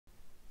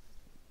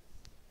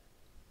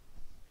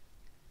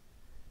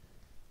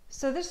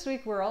So this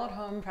week we're all at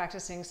home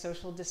practicing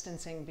social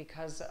distancing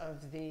because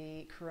of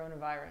the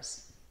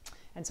coronavirus.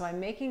 And so I'm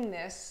making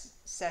this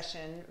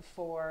session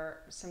for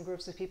some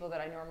groups of people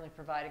that I normally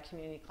provide a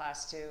community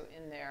class to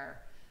in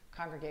their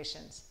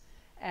congregations.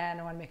 And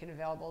I want to make it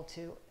available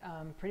to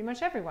pretty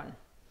much everyone.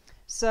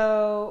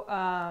 So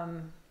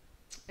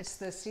it's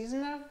the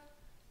season of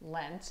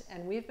Lent,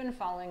 and we've been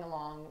following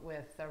along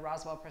with the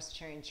Roswell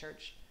Presbyterian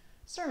Church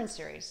sermon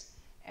series.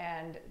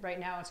 And right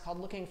now it's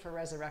called Looking for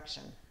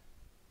Resurrection.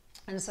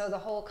 And so the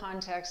whole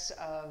context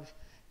of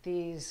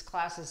these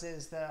classes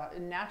is the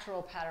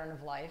natural pattern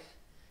of life,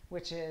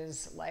 which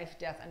is life,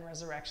 death, and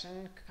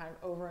resurrection, kind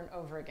of over and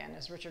over again,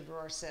 as Richard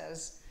Rohr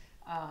says.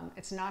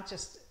 It's not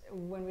just,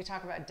 when we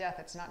talk about death,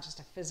 it's not just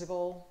a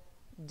physical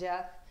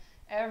death.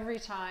 Every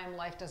time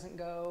life doesn't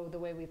go the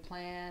way we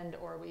planned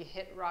or we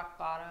hit rock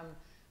bottom,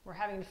 we're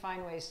having to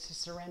find ways to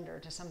surrender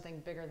to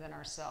something bigger than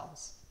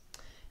ourselves.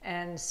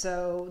 And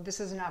so this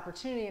is an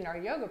opportunity in our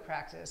yoga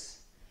practice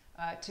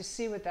to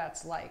see what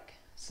that's like.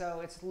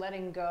 So it's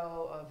letting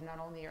go of not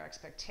only your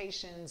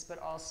expectations, but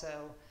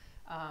also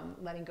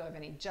letting go of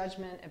any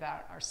judgment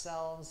about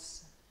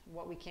ourselves,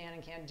 what we can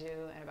and can't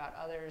do, and about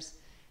others,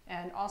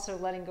 and also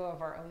letting go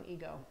of our own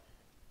ego,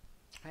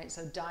 right?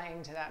 So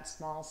dying to that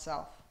small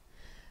self.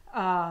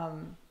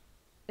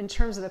 In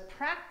terms of the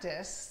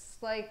practice,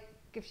 like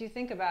if you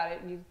think about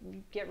it, you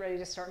get ready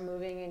to start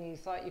moving and you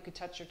thought you could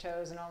touch your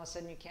toes and all of a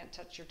sudden you can't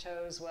touch your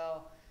toes.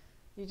 Well,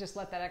 you just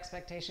let that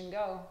expectation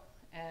go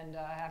and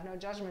have no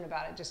judgment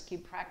about it. Just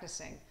keep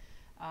practicing.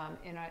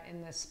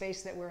 In the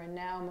space that we're in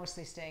now,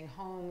 mostly staying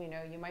home, you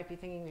know, you might be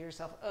thinking to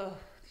yourself, oh,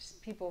 these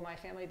people, my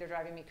family, they're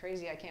driving me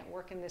crazy. I can't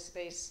work in this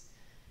space.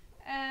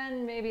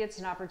 And maybe it's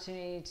an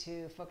opportunity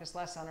to focus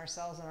less on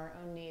ourselves and our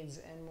own needs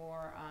and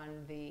more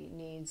on the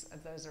needs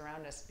of those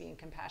around us, being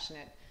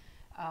compassionate.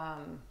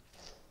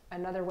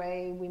 Another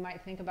way we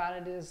might think about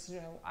it is, you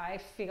know, I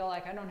feel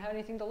like I don't have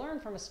anything to learn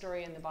from a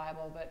story in the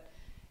Bible, but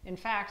in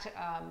fact,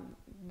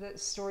 the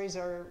stories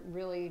are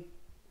really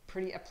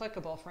pretty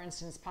applicable. For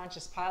instance,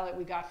 Pontius Pilate,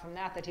 we got from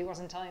that he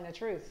wasn't telling the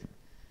truth.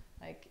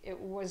 Like, it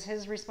was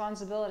his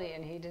responsibility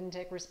and he didn't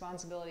take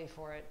responsibility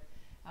for it.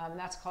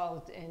 That's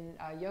called in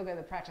yoga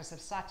the practice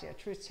of satya,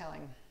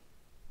 truth-telling.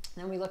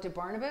 Then we looked at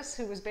Barnabas,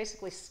 who was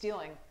basically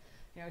stealing.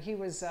 You know, he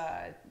was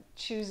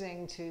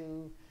choosing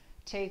to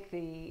take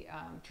the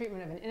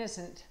treatment of an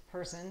innocent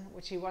person,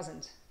 which he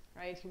wasn't,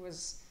 right?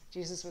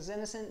 Jesus was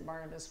innocent,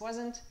 Barnabas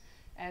wasn't.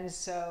 And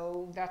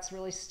so that's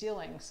really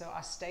stealing. So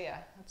asteya,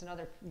 that's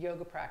another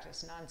yoga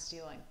practice,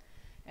 non-stealing.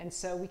 And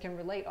so we can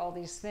relate all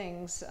these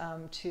things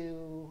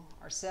to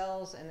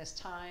ourselves and this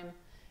time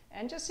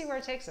and just see where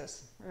it takes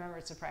us. Remember,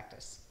 it's a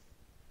practice.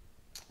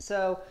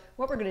 So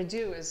what we're going to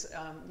do is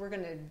we're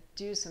going to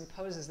do some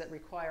poses that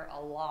require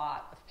a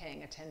lot of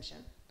paying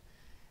attention.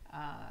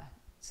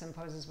 Some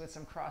poses with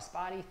some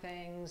cross-body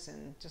things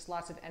and just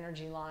lots of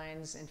energy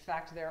lines. In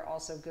fact, they're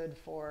also good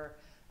for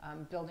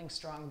building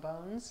strong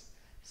bones.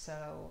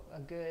 So a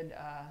good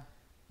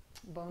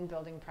bone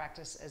building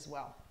practice as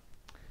well.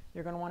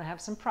 You're going to want to have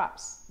some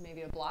props,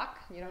 maybe a block.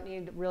 You don't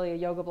need really a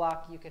yoga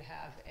block. You could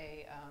have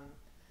a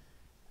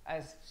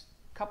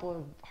couple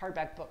of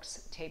hardback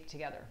books taped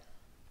together.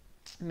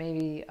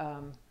 Maybe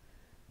a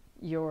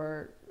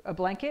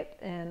blanket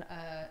and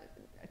a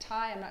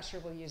tie. I'm not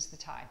sure we'll use the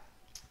tie.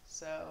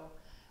 So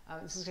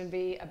this is going to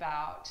be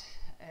about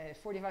a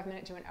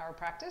 45-minute to an hour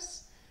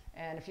practice.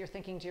 And if you're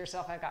thinking to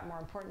yourself, I've got more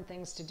important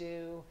things to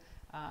do,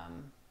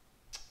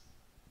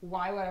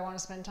 why would I want to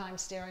spend time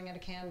staring at a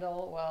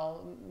candle?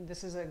 Well,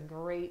 this is a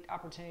great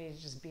opportunity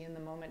to just be in the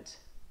moment,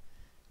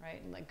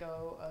 right? And let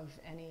go of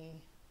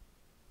any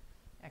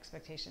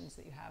expectations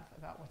that you have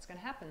about what's going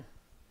to happen.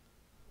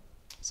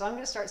 So I'm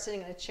going to start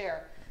sitting in a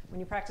chair.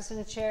 When you practice in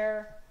a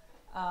chair,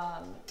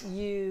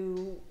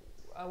 you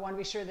want to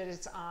be sure that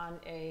it's on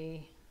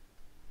a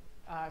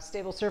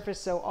stable surface,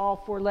 so all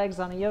four legs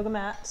on a yoga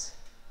mat,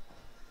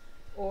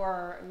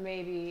 or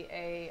maybe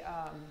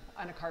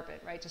on a carpet,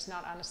 right? Just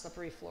not on a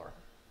slippery floor.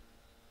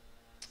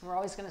 We're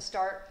always going to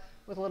start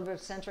with a little bit of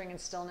centering and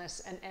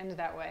stillness and end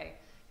that way.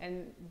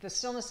 And the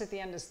stillness at the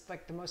end is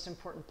like the most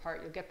important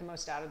part. You'll get the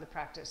most out of the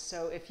practice.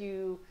 So if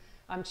you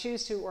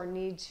choose to or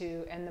need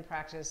to end the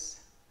practice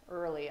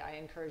early, I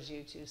encourage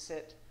you to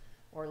sit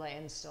or lay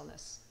in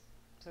stillness.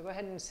 So go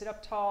ahead and sit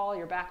up tall,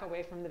 your back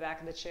away from the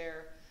back of the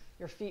chair,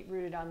 your feet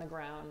rooted on the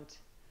ground,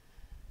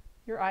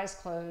 your eyes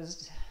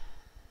closed,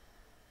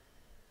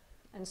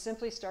 and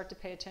simply start to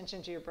pay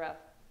attention to your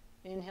breath,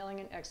 inhaling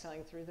and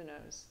exhaling through the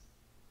nose.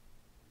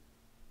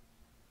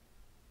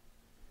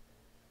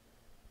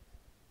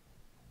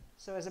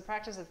 So as a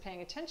practice of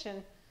paying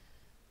attention,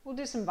 we'll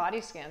do some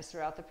body scans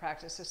throughout the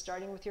practice. So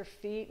starting with your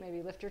feet,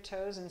 maybe lift your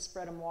toes and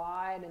spread them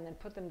wide and then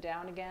put them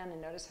down again,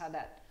 and notice how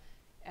that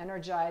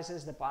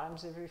energizes the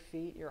bottoms of your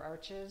feet, your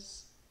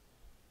arches.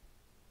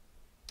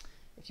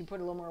 If you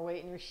put a little more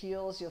weight in your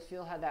heels, you'll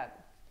feel how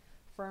that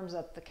firms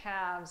up the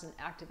calves and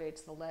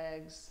activates the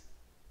legs.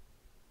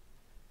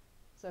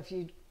 So if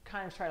you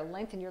kind of try to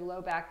lengthen your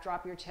low back,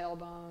 drop your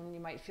tailbone,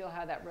 you might feel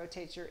how that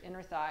rotates your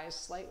inner thighs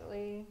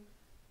slightly.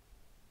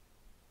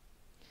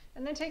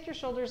 And then take your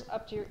shoulders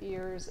up to your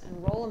ears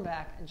and roll them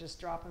back and just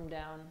drop them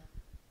down.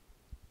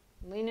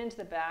 Lean into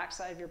the back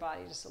side of your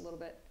body just a little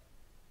bit.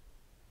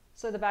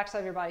 So the back side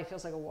of your body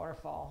feels like a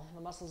waterfall.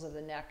 The muscles of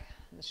the neck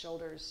and the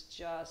shoulders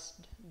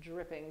just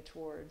dripping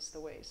towards the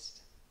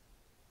waist.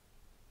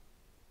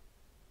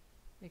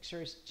 Make sure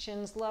your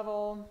chin's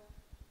level.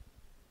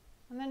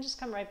 And then just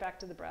come right back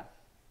to the breath.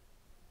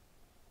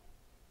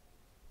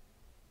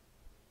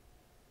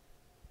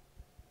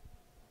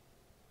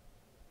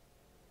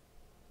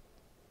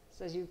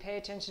 So as you pay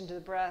attention to the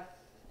breath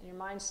and your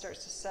mind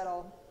starts to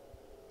settle,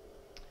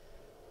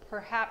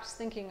 perhaps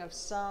thinking of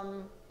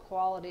some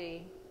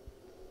quality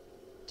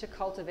to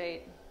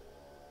cultivate.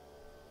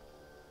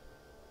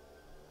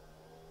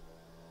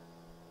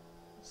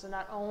 So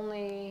not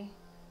only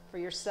for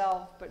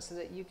yourself, but so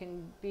that you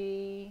can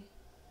be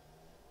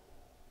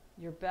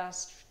your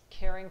best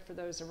caring for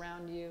those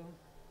around you.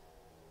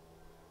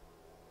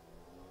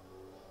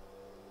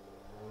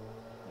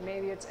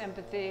 Maybe it's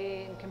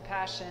empathy and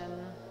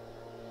compassion.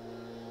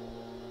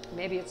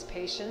 Maybe it's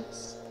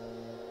patience.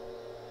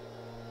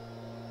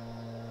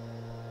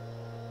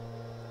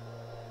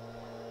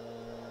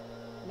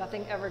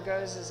 Nothing ever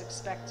goes as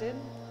expected,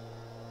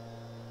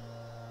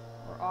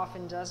 or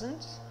often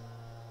doesn't.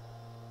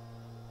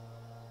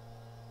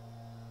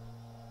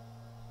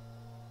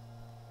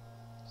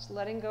 Just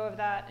letting go of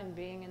that and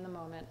being in the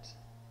moment.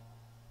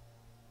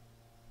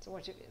 So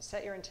once you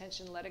set your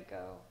intention, let it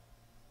go.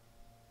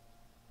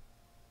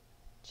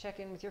 Check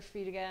in with your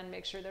feet again,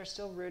 make sure they're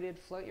still rooted,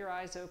 float your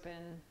eyes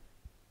open,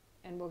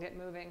 and we'll get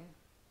moving.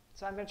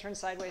 So I'm going to turn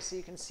sideways so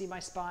you can see my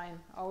spine.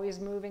 Always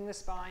moving the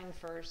spine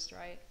first,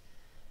 right?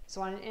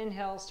 So on an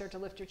inhale, start to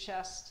lift your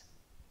chest.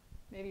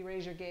 Maybe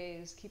raise your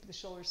gaze, keep the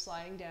shoulders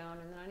sliding down,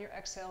 and then on your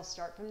exhale,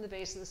 start from the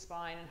base of the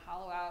spine and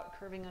hollow out,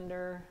 curving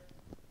under.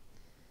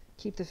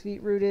 Keep the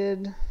feet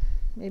rooted.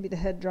 Maybe the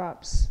head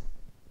drops.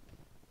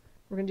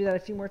 We're going to do that a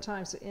few more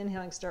times. So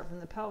inhaling, start from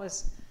the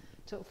pelvis,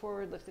 tilt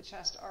forward, lift the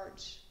chest,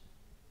 arch.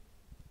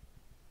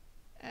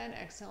 And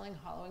exhaling,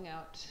 hollowing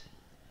out.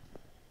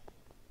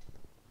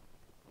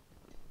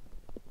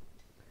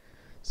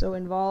 So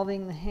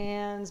involving the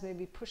hands,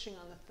 maybe pushing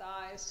on the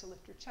thighs to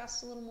lift your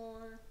chest a little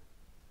more.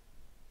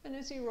 And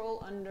as you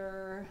roll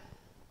under,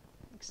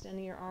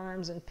 extending your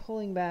arms and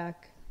pulling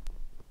back.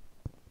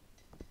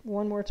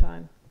 One more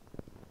time.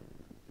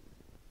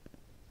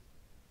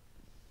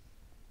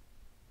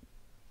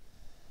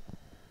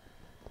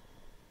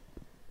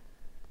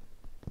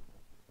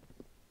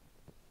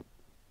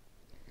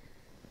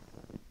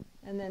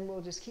 And then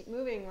we'll just keep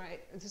moving,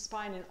 right, the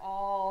spine in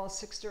all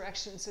 6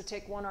 directions. So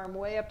take one arm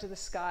way up to the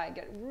sky.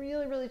 Get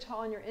really, really tall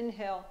on your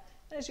inhale.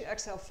 And as you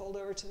exhale, fold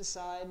over to the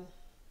side.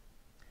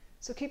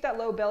 So keep that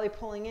low belly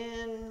pulling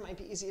in. It might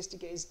be easiest to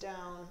gaze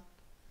down.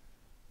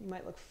 You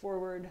might look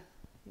forward.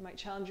 You might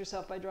challenge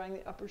yourself by drawing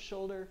the upper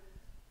shoulder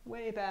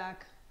way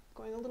back,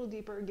 going a little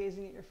deeper,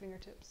 gazing at your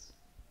fingertips.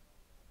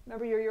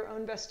 Remember, you're your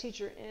own best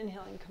teacher.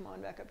 Inhaling, come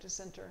on back up to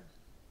center.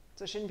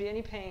 So it shouldn't be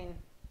any pain.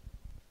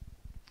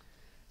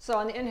 So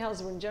on the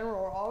inhales, in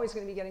general, we're always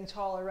going to be getting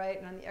taller, right?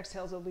 And on the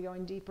exhales, we'll be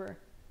going deeper.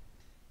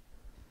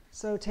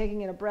 So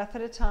taking it a breath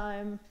at a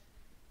time.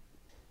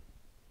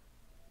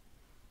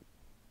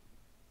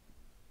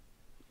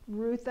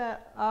 Root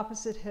that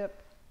opposite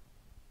hip.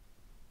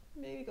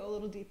 Maybe go a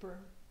little deeper.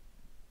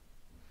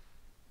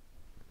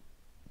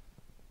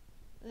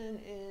 And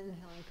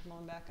inhaling, come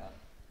on back up.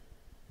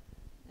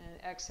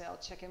 And exhale,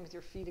 check in with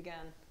your feet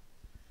again.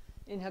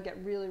 Inhale, get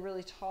really,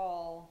 really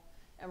tall.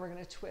 And we're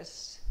going to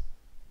twist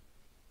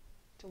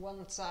to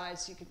one side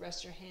so you could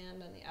rest your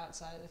hand on the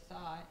outside of the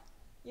thigh.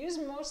 Use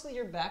mostly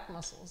your back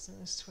muscles in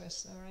this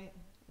twist, all right?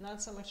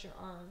 Not so much your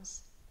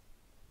arms.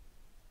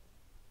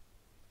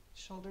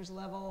 Shoulders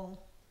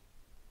level.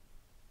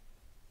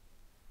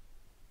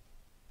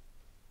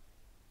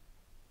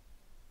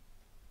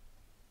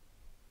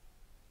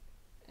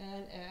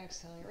 And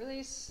exhaling,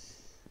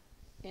 release.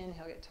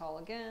 Inhale, get tall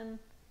again. And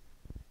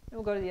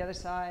we'll go to the other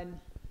side.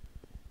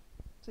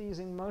 So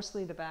using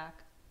mostly the back.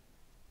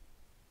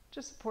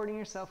 Just supporting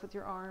yourself with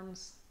your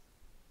arms.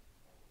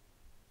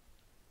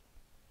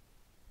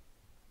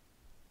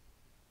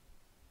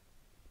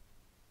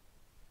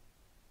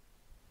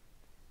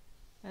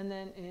 And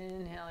then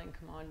inhaling,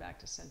 come on back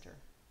to center.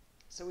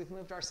 So we've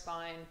moved our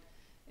spine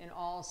in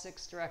all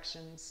 6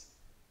 directions,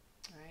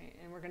 right?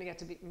 And we're going to get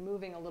to be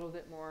moving a little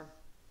bit more.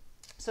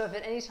 So if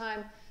at any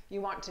time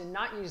you want to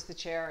not use the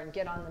chair and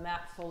get on the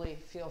mat fully,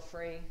 feel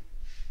free,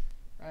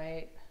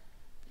 right?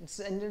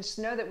 And just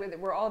know that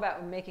we're all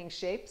about making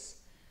shapes.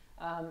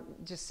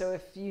 Just so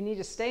if you need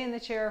to stay in the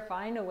chair,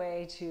 find a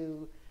way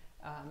to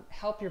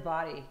help your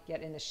body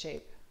get into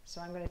shape. So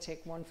I'm going to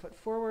take 1 foot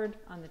forward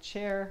on the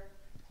chair,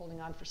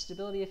 holding on for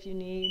stability if you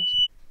need.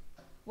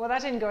 Well,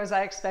 that didn't go as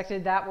I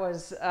expected. That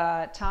was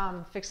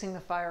Tom fixing the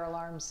fire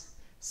alarms.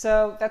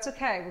 So that's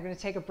okay. We're going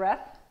to take a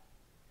breath,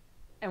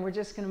 and we're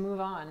just going to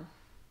move on.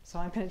 So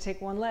I'm going to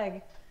take one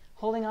leg,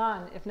 holding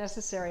on if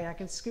necessary. I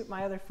can scoot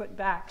my other foot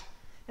back.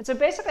 And so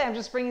basically I'm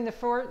just bringing the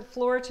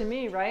floor to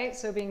me, right?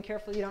 So being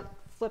careful you don't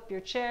flip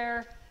your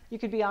chair. You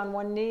could be on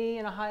one knee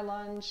in a high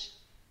lunge.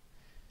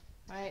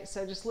 Right,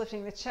 so just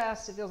lifting the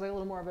chest, it feels like a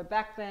little more of a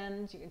back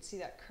bend. You can see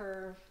that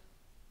curve.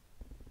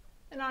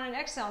 And on an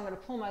exhale, I'm going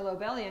to pull my low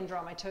belly and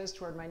draw my toes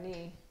toward my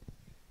knee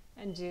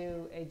and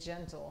do a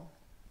gentle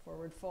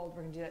forward fold.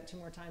 We're going to do that 2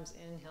 more times.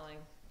 Inhaling,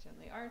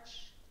 gently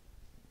arch.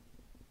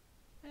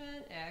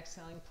 And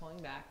exhaling,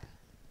 pulling back.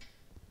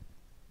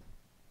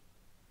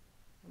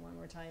 And 1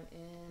 more time.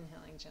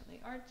 Inhaling,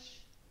 gently arch.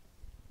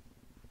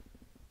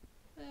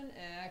 And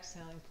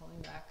exhaling,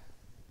 pulling back.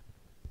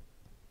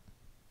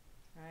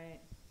 Right.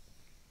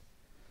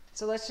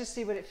 So let's just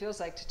see what it feels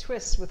like to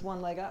twist with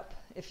one leg up.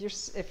 If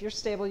you're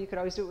stable, you could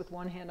always do it with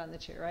one hand on the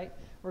chair, right?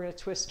 We're going to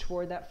twist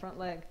toward that front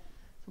leg.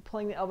 So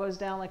pulling the elbows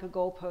down like a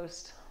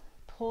goalpost.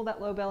 Pull that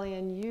low belly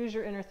in. Use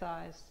your inner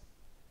thighs.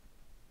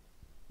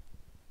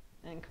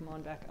 And come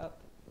on back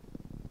up.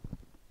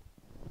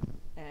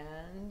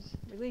 And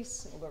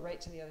release. We'll go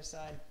right to the other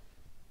side.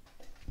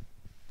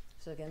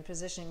 So again,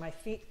 positioning my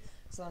feet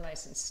so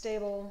nice and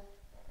stable.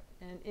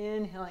 And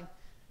inhaling,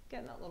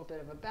 getting that little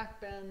bit of a back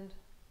bend.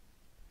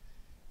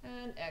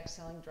 And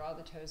exhaling, draw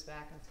the toes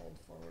back and fold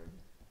forward.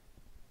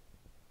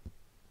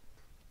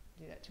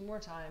 Do that 2 more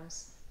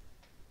times.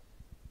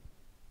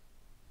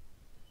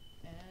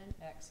 And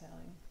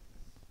exhaling.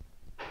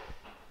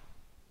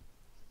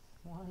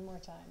 1 more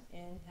time.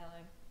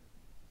 Inhaling.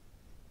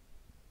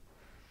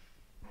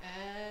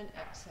 And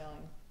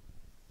exhaling.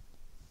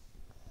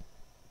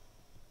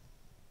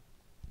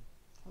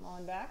 Come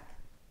on back.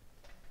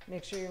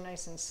 Make sure you're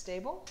nice and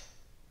stable.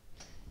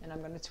 And I'm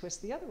going to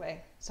twist the other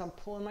way. So I'm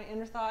pulling my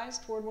inner thighs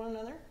toward one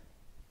another,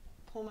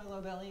 pull my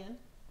low belly in,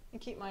 and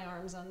keep my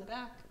arms on the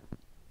back.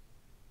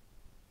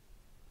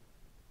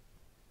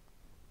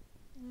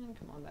 And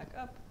come on back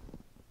up.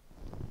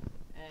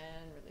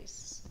 And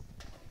release.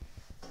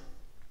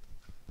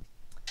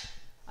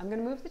 I'm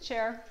going to move the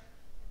chair.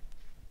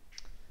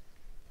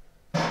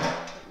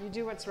 But you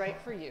do what's right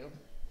for you.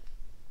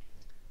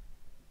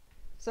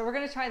 So we're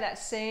going to try that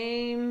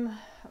same,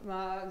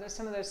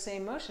 some of those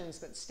same motions,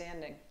 but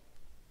standing.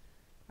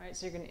 All right,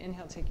 so you're going to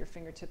inhale, take your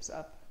fingertips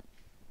up.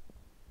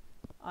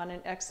 On an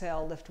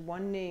exhale, lift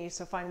one knee.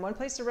 So find one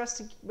place to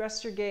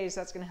rest your gaze.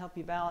 That's going to help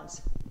you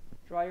balance.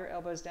 Draw your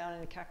elbows down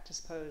in a cactus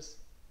pose.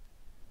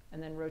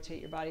 And then rotate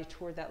your body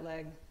toward that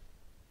leg.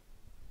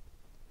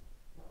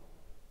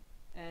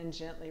 And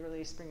gently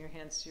release. Bring your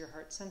hands to your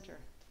heart center.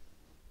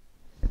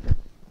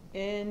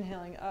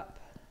 Inhaling up.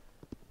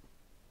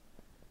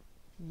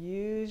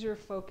 Use your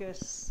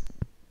focus.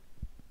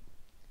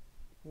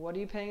 What are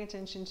you paying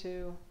attention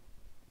to?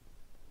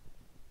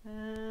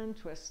 And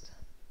twist.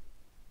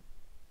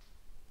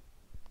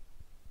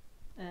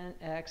 And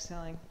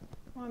exhaling.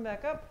 Come on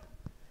back up.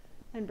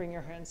 And bring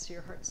your hands to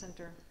your heart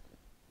center.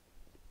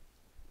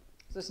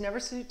 So it's never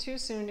too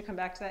soon to come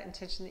back to that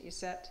intention that you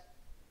set.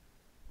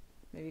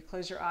 Maybe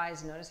close your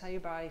eyes. Notice how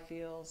your body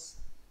feels.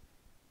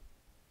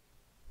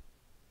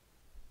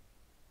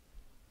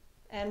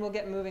 And we'll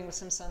get moving with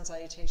some sun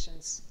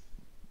salutations.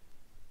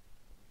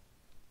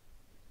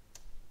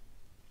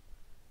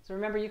 So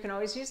remember, you can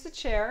always use the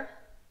chair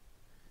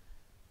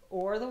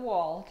or the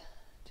wall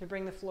to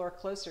bring the floor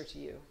closer to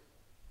you.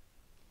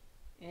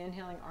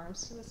 Inhaling,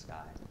 arms to the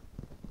sky.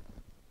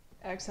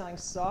 Exhaling,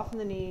 soften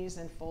the knees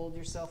and fold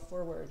yourself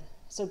forward.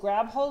 So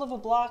grab hold of a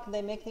block.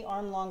 They make the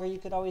arm longer. You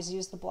could always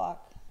use the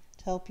block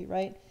to help you,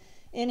 right?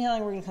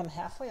 Inhaling, we're going to come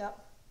halfway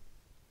up.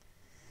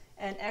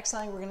 And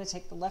exhaling, we're going to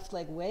take the left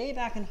leg way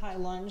back in high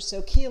lunge.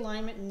 So key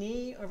alignment,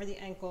 knee over the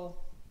ankle.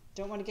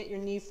 Don't want to get your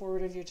knee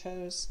forward of your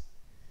toes.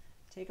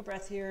 Take a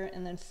breath here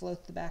and then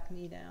float the back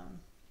knee down.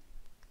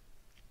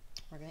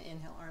 We're going to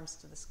inhale, arms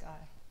to the sky.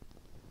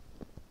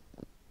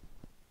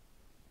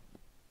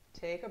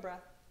 Take a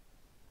breath.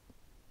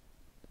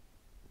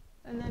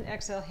 And then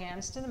exhale,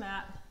 hands to the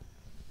mat.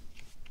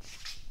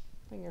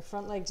 Bring your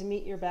front leg to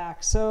meet your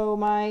back. So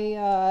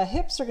my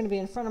hips are going to be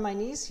in front of my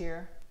knees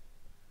here.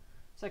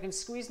 So I can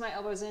squeeze my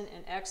elbows in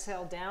and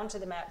exhale down to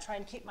the mat. Try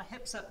and keep my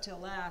hips up till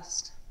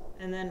last.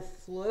 And then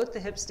float the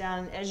hips down.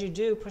 And as you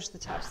do, push the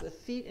tops of the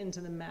feet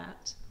into the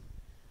mat.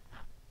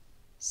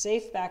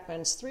 Safe back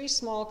bends. 3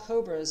 small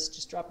cobras.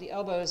 Just drop the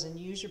elbows and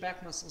use your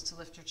back muscles to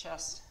lift your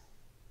chest.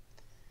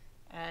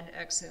 And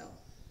exhale.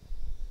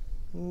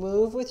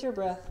 Move with your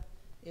breath.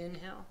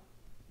 Inhale.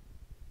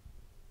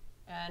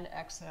 And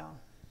exhale.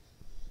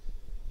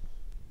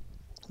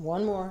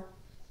 One more.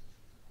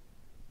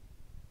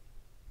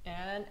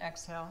 And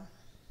exhale.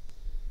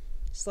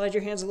 Slide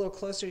your hands a little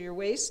closer to your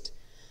waist.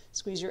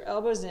 Squeeze your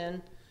elbows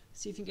in.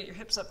 See if you can get your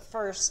hips up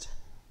first.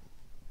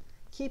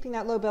 Keeping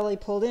that low belly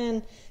pulled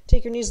in.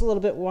 Take your knees a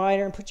little bit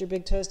wider and put your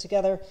big toes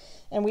together.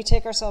 And we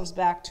take ourselves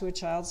back to a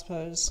child's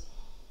pose.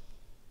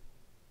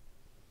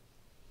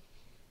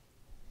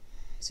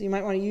 So you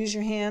might want to use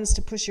your hands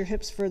to push your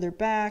hips further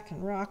back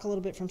and rock a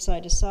little bit from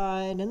side to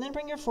side. And then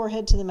bring your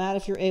forehead to the mat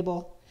if you're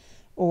able.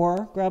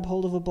 Or grab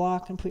hold of a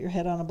block and put your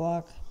head on a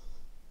block.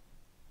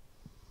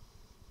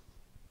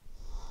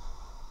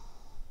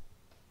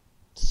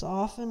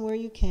 Soften where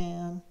you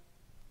can.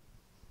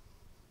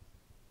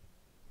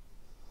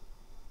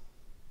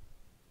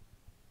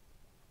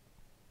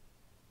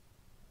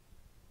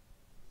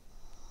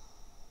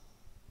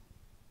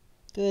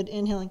 Good,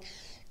 inhaling.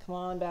 Come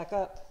on, back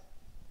up.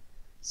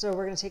 So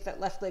we're going to take that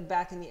left leg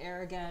back in the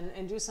air again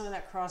and do some of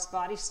that cross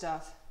body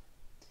stuff.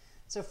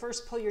 So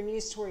first pull your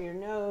knees toward your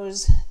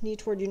nose, knee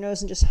toward your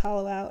nose, and just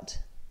hollow out.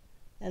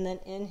 And then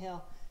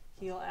inhale,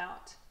 heel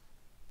out.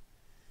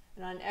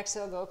 And on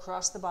exhale, go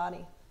across the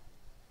body.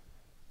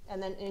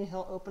 And then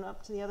inhale, open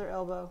up to the other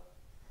elbow.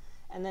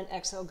 And then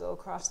exhale, go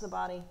across the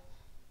body.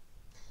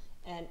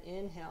 And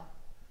inhale,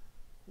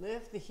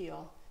 lift the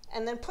heel.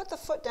 And then put the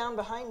foot down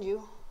behind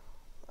you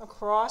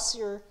across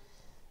your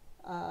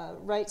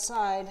right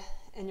side.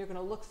 And you're going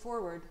to look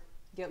forward,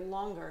 get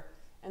longer.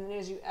 And then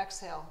as you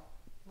exhale,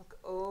 look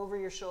over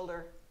your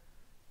shoulder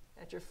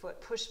at your foot.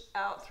 Push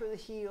out through the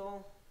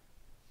heel.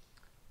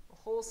 The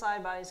whole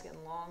side body's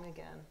getting long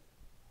again.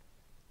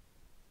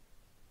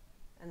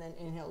 And then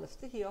inhale, lift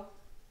the heel.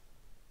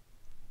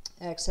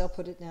 Exhale,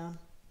 put it down.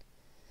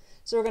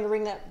 So we're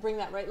going to bring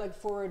that right leg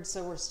forward.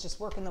 So we're just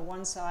working the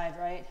one side,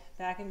 right?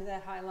 Back into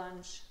that high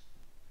lunge.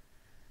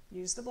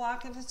 Use the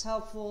block if it's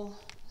helpful.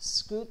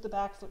 Scoot the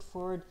back foot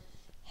forward,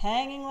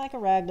 hanging like a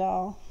rag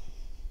doll.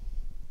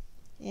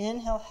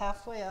 Inhale,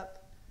 halfway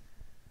up.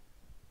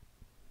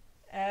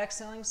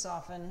 Exhaling,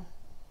 soften.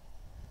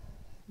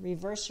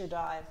 Reverse your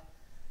dive.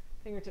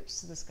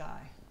 Fingertips to the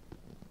sky.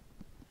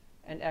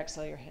 And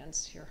exhale your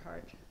hands to your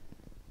heart.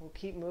 We'll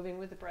keep moving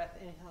with the breath.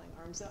 Inhaling,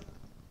 arms up.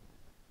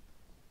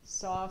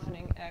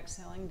 Softening,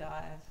 exhaling,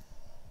 dive.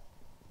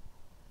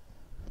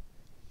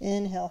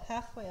 Inhale,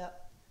 halfway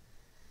up.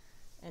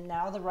 And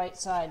now the right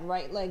side.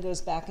 Right leg goes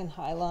back in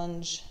high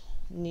lunge.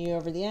 Knee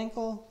over the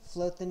ankle.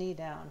 Float the knee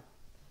down.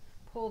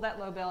 Pull that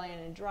low belly in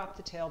and drop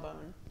the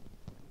tailbone.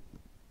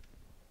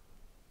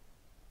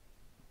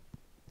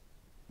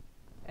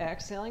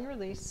 Exhaling,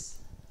 release.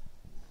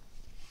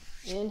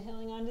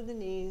 Inhaling onto the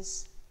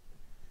knees.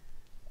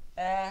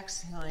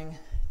 Exhaling,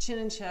 chin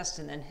and chest,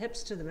 and then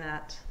hips to the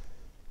mat.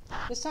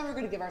 This time we're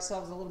going to give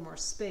ourselves a little more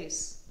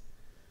space.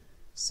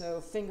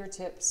 So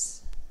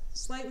fingertips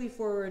slightly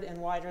forward and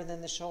wider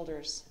than the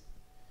shoulders.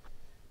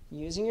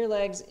 Using your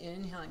legs,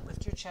 inhaling,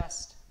 lift your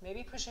chest.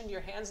 Maybe push into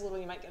your hands a little.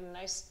 You might get a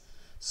nice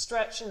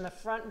stretch in the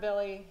front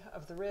belly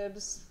of the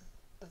ribs.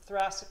 The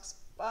thoracic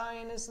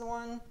spine is the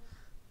one.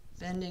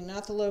 Bending,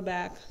 not the low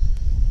back.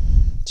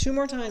 2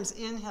 more times,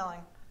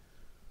 inhaling.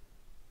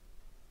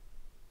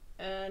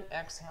 And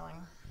exhaling.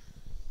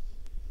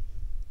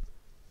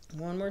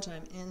 1 more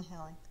time,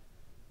 inhaling.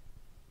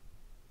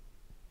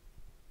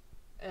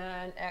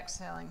 And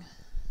exhaling.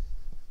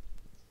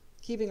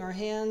 Keeping our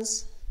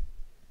hands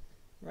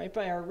right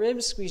by our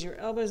ribs, squeeze your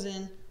elbows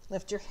in,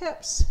 lift your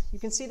hips. You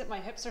can see that my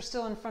hips are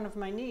still in front of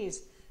my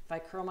knees. If I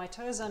curl my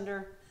toes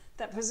under,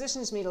 that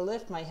positions me to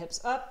lift my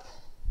hips up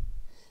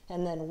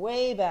and then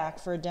way back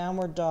for a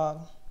downward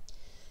dog.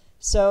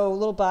 So a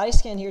little body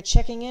scan here,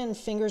 checking in,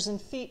 fingers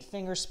and feet,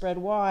 fingers spread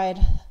wide,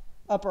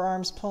 upper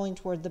arms pulling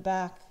toward the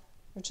back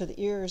or to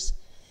the ears,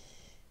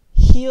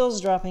 heels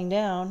dropping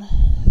down,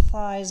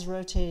 thighs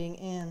rotating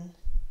in,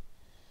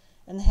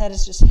 and the head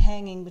is just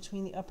hanging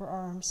between the upper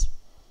arms.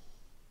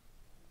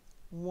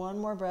 1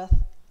 more breath.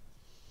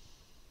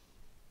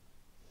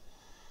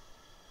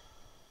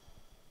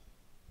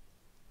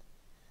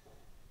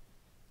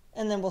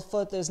 And then we'll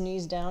float those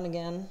knees down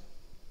again.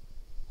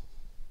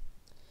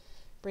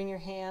 Bring your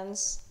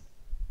hands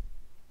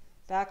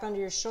back under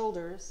your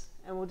shoulders,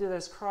 and we'll do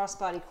those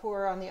cross-body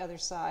core on the other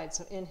side.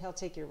 So inhale,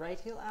 take your right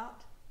heel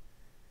out,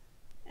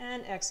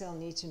 and exhale,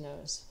 knee to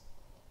nose.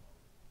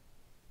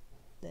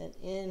 Then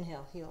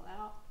inhale, heel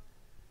out,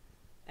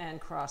 and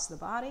cross the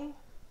body.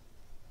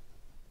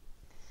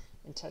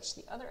 And touch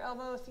the other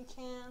elbow if you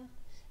can,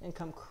 and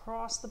come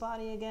cross the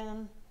body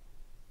again.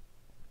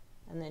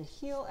 And then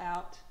heel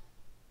out,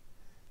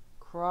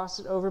 cross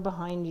it over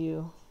behind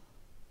you.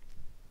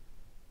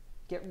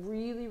 Get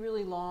really,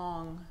 really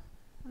long,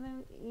 and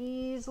then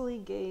easily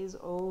gaze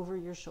over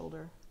your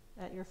shoulder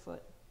at your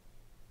foot.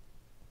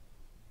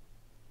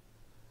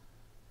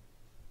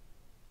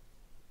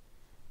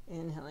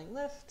 Inhaling,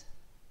 lift.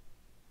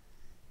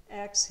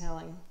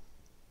 Exhaling,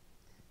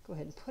 go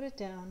ahead and put it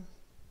down.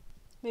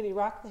 Maybe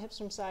rock the hips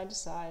from side to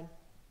side.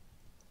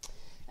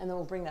 And then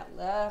we'll bring that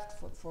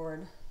left foot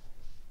forward,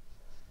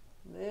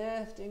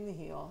 lifting the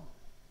heel.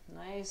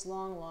 Nice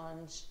long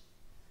lunge.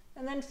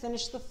 And then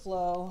finish the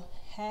flow.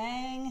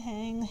 Hang,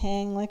 hang,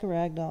 hang like a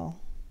rag doll.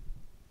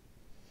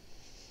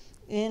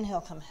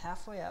 Inhale, come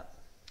halfway up.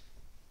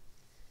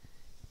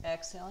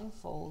 Exhaling,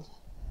 fold.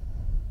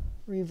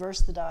 Reverse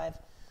the dive.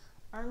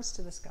 Arms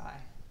to the sky.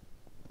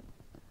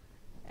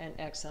 And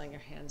exhaling,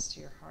 your hands to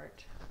your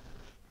heart.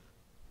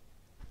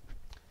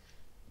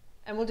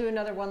 And we'll do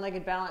another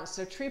one-legged balance.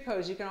 So tree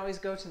pose, you can always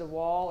go to the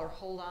wall or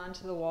hold on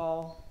to the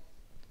wall.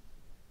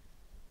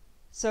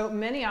 So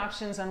many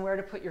options on where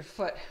to put your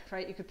foot,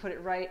 right? You could put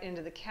it right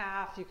into the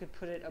calf. You could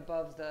put it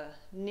above the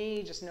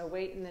knee, just no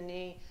weight in the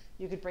knee.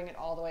 You could bring it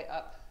all the way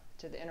up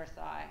to the inner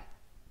thigh.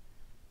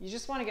 You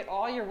just want to get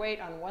all your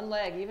weight on one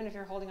leg, even if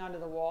you're holding onto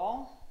the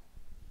wall.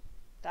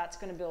 That's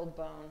going to build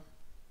bone.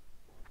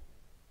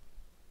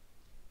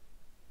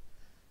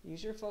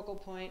 Use your focal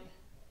point,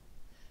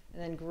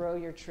 and then grow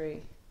your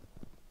tree.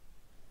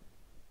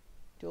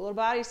 Do a little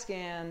body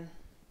scan.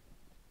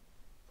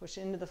 Push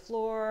into the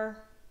floor.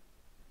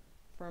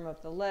 Firm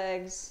up the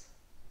legs.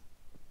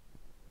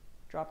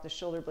 Drop the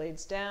shoulder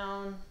blades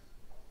down.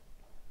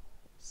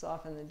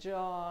 Soften the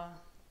jaw.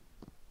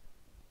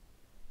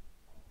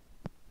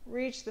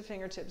 Reach the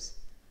fingertips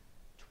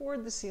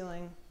toward the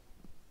ceiling.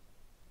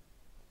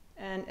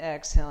 And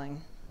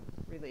exhaling,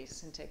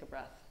 release and take a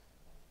breath.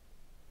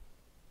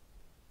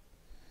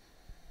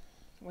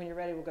 When you're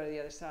ready, we'll go to the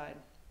other side.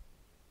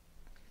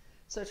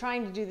 So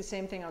trying to do the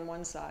same thing on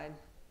one side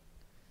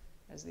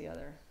as the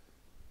other.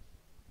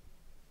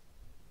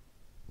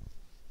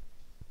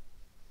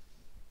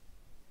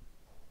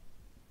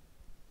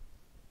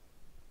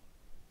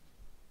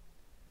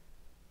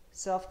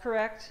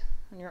 Self-correct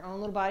on your own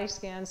little body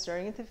scan,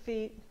 starting at the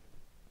feet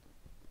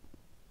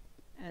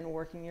and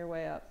working your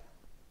way up.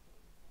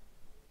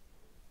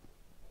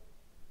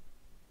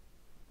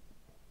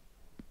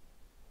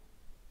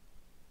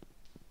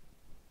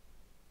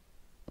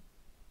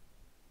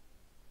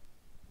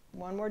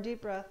 One more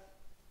deep breath.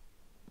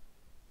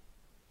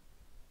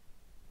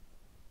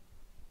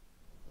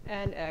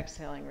 And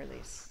exhaling,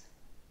 release.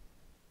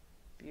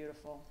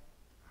 Beautiful.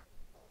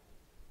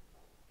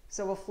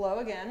 So we'll flow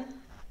again.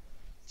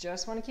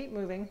 Just want to keep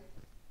moving.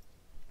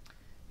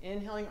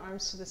 Inhaling,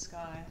 arms to the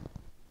sky.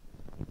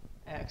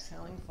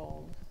 Exhaling,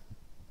 fold.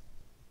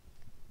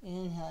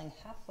 Inhaling,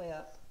 halfway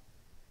up.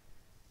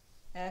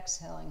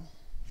 Exhaling.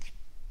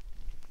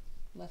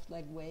 Left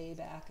leg way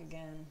back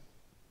again.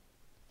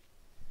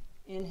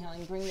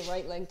 Inhaling, bring the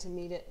right leg to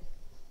meet it.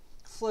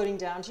 Floating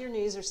down to your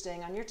knees or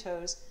staying on your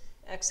toes.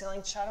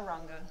 Exhaling,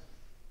 chaturanga.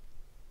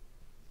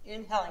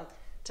 Inhaling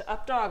to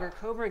up dog or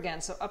cobra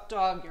again. So up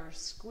dog, you're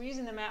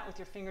squeezing the mat with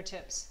your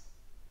fingertips.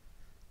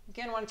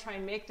 Again, I want to try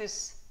and make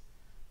this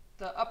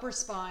the upper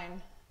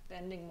spine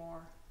bending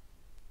more.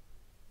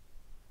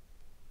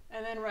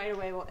 And then right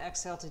away we'll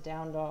exhale to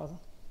down dog.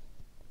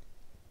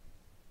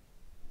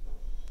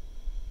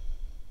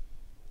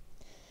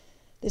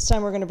 This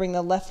time we're going to bring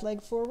the left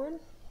leg forward.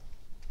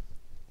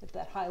 Get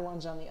that high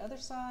lunge on the other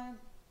side.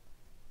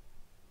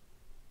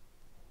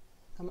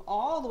 Come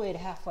all the way to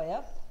halfway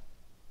up.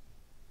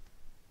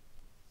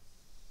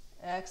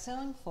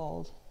 Exhaling,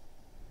 fold.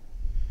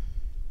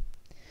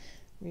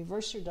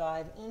 Reverse your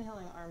dive,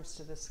 inhaling arms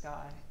to the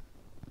sky.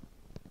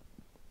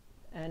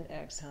 And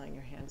exhaling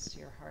your hands to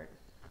your heart.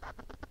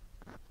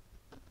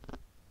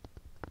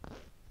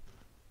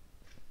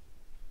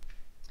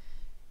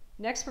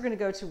 Next, we're going to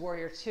go to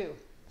warrior two.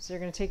 So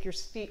you're going to take your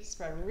feet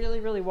spread really,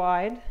 really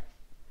wide.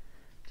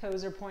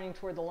 Toes are pointing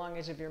toward the long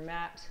edge of your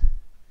mat.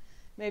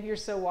 Maybe you're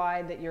so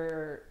wide that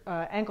your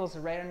ankles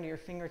are right under your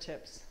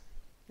fingertips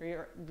or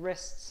your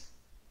wrists.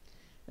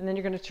 And then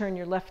you're going to turn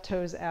your left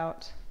toes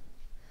out.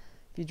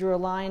 If you drew a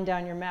line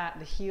down your mat,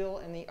 the heel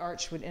and the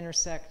arch would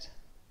intersect.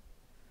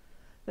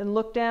 Then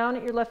look down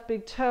at your left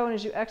big toe, and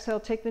as you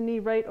exhale, take the knee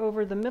right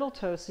over the middle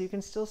toe so you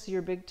can still see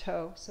your big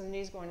toe. So the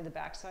knee's going to the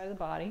back side of the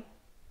body.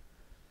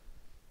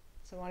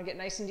 So I want to get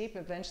nice and deep.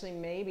 Eventually,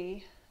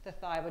 maybe the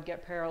thigh would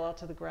get parallel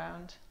to the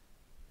ground.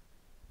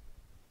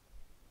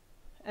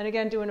 And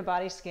again, doing a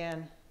body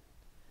scan.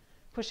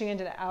 Pushing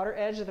into the outer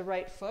edge of the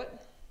right foot.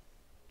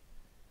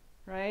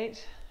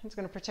 Right? It's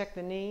going to protect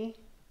the knee.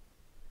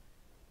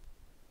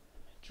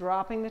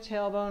 Dropping the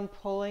tailbone,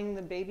 pulling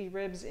the baby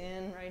ribs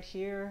in right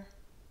here.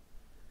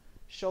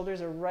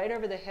 Shoulders are right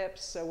over the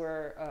hips, so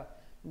we're a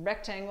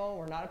rectangle,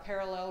 we're not a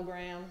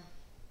parallelogram.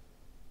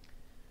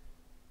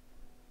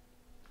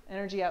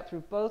 Energy out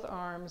through both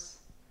arms,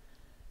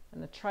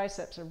 and the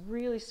triceps are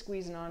really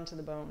squeezing onto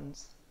the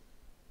bones.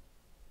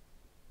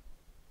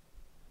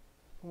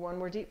 One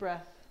more deep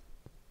breath.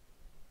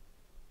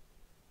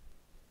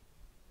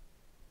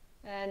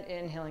 And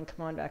inhaling,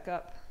 come on back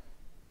up.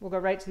 We'll go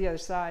right to the other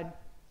side.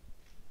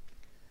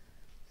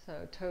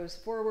 So toes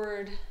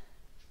forward,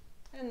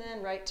 and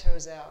then right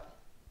toes out.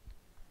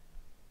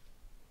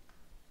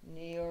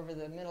 Knee over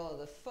the middle of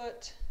the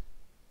foot.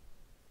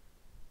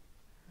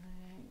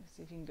 Right,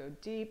 see if you can go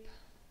deep.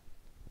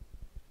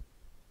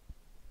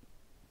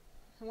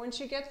 And once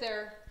you get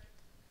there,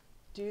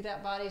 do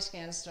that body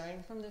scan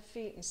starting from the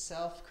feet and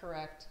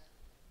self-correct.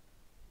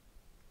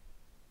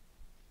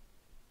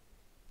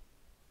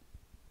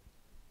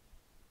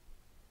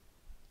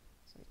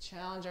 So we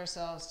challenge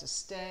ourselves to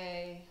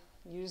stay,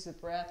 use the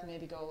breath,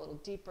 maybe go a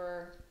little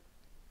deeper.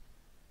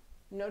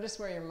 Notice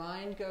where your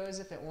mind goes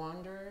if it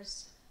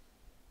wanders.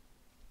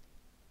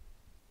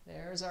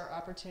 There's our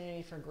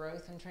opportunity for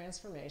growth and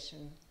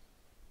transformation.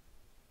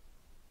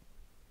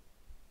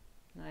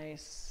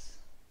 Nice.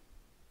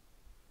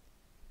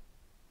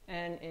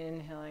 And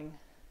inhaling.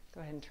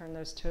 Go ahead and turn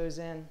those toes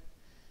in,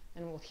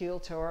 and we'll heel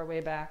toe our way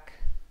back.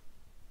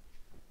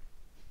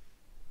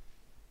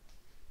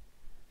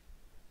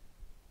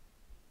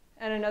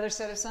 And another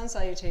set of sun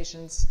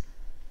salutations.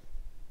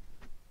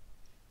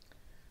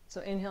 So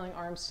inhaling,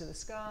 arms to the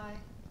sky.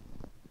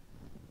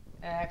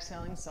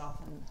 Exhaling,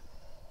 soften.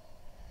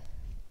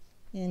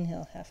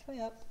 Inhale, halfway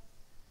up.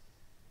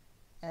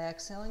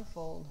 Exhaling,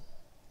 fold.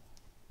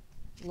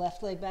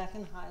 Left leg back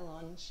in high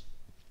lunge.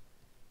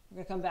 We're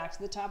going to come back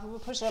to the top of a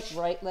push-up,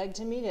 right leg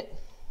to meet it.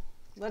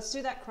 Let's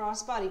do that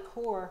cross-body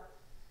core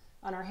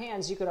on our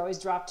hands. You could always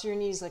drop to your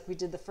knees like we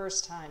did the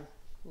first time.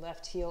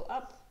 Left heel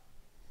up.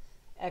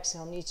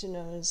 Exhale, knee to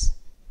nose.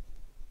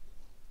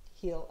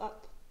 Heel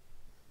up.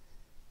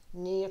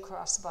 Knee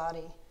across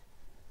body.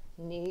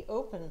 Knee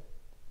open.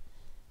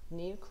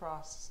 Knee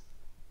across.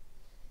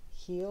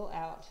 Heel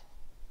out.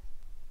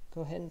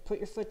 Go ahead and put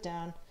your foot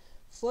down.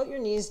 Float your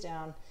knees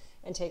down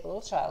and take a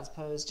little child's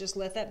pose. Just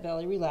let that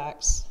belly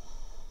relax.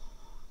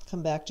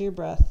 Come back to your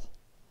breath.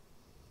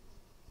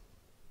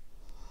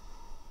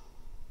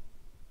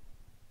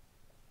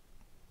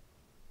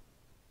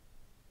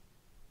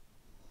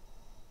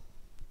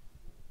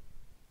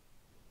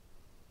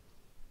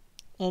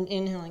 And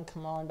inhaling,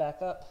 come on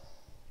back up.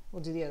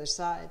 We'll do the other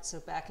side. So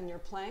back in your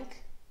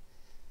plank.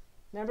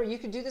 Remember, you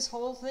could do this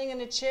whole thing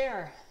in a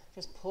chair.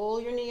 Just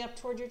pull your knee up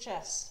toward your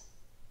chest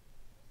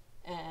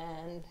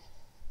and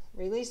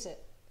release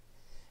it.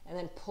 And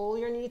then pull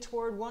your knee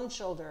toward one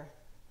shoulder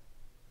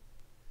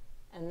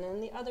and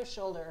then the other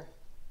shoulder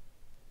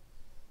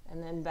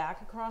and then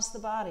back across the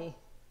body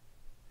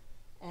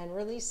and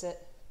release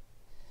it.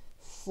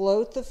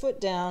 Float the foot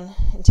down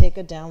and take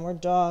a downward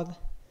dog.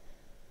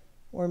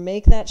 Or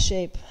make that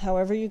shape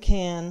however you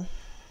can.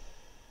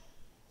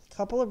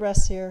 Couple of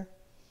breaths here.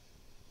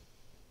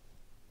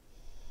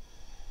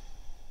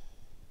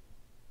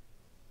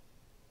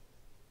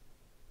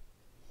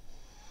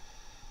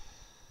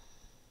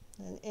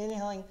 And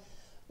inhaling,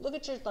 look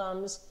at your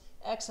thumbs.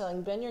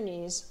 Exhaling, bend your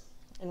knees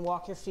and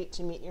walk your feet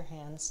to meet your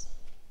hands.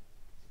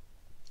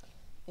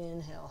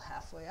 Inhale,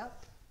 halfway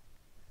up.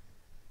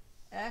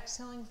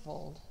 Exhaling,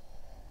 fold.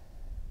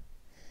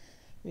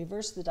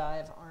 Reverse the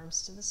dive,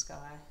 arms to the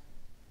sky.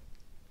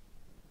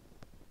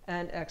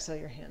 And exhale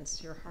your hands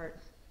to your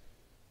heart.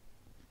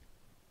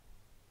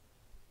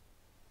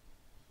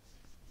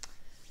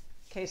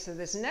 Okay, so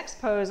this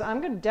next pose, I'm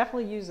going to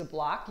definitely use a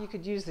block. You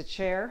could use the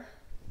chair.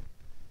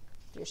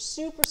 If you're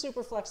super,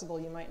 super flexible,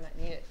 you might not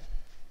need it.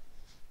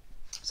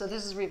 So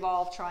this is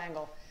revolve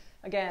triangle.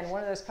 Again,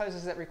 one of those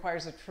poses that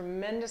requires a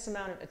tremendous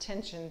amount of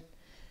attention.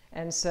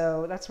 And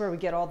so that's where we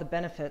get all the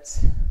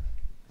benefits.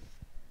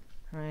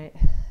 All right.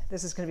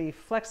 This is going to be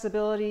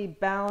flexibility,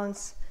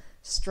 balance,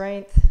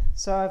 strength.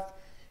 So I've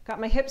got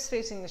my hips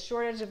facing the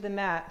short edge of the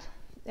mat.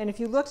 And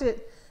if you looked at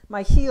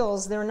my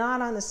heels, they're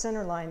not on the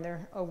center line.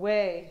 They're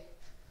away,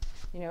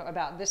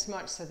 about this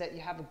much so that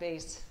you have a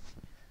base.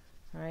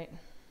 All right.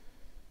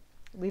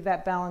 Leave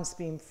that balance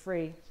beam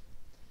free.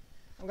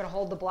 I'm going to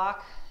hold the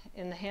block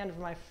in the hand of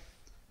I'm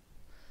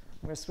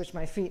going to switch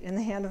my feet in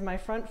the hand of my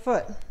front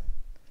foot.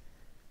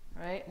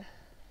 All right.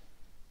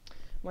 I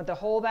want the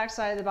whole back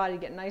side of the body to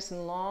get nice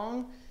and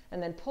long,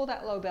 and then pull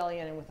that low belly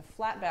in, and with a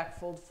flat back,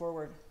 fold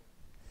forward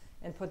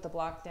and put the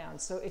block down.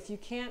 So if you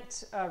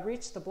can't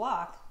reach the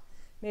block,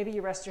 maybe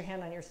you rest your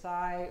hand on your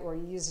thigh or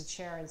you use a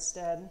chair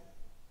instead.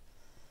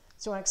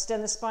 So I want to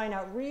extend the spine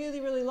out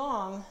really, really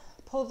long,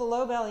 pull the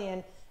low belly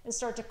in, and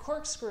start to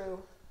corkscrew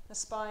the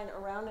spine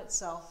around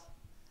itself,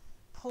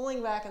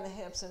 pulling back in the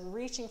hips and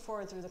reaching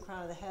forward through the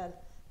crown of the head,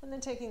 and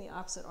then taking the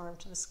opposite arm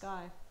to the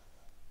sky.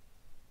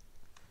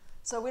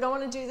 So we don't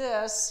want to do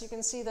this. You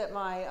can see that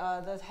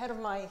the head of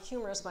my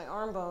humerus, my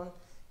arm bone,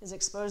 is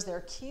exposed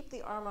there. Keep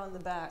the arm on the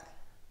back.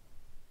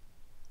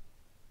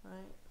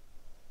 Right?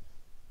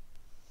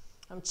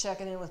 I'm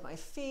checking in with my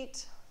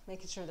feet,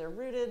 making sure they're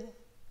rooted,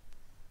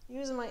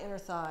 using my inner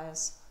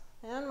thighs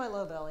and my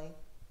low belly,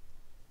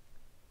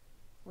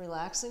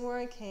 relaxing where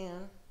I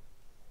can.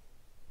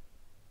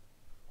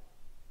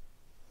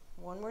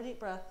 One more deep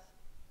breath.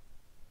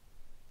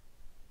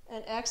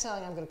 And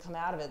exhaling, I'm going to come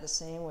out of it the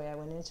same way I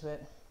went into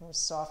it. I'm going to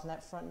soften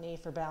that front knee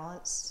for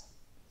balance.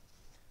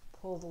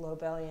 Pull the low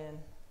belly in.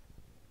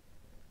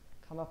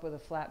 Come up with a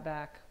flat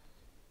back.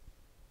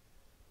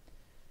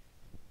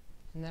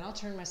 And then I'll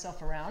turn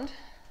myself around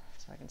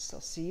so I can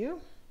still see you.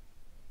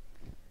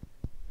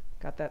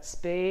 Got that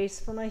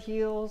space for my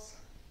heels,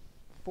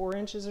 4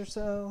 inches or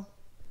so.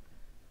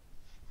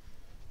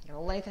 I'm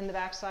going to lengthen the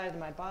back side of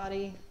my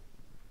body.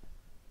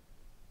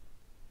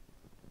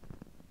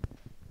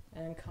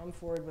 And come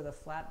forward with a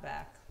flat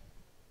back.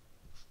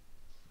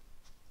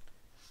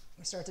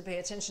 I start to pay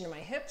attention to my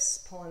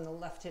hips, pulling the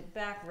left hip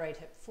back, right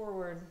hip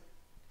forward,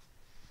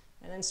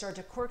 and then start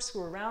to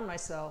corkscrew around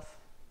myself.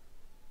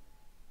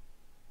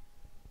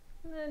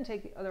 And then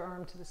take the other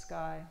arm to the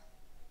sky.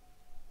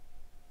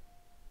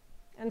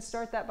 And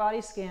start that body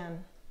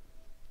scan.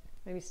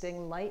 Maybe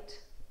staying light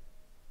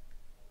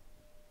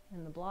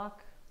in the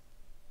block.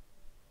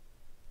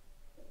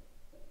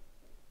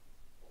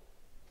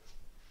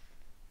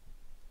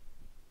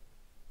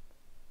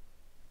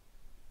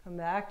 Come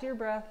back to your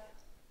breath.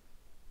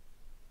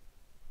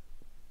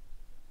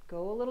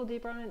 Go a little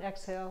deeper on an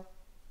exhale.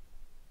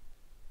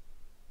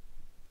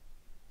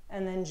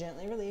 And then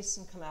gently release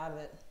and come out of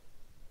it.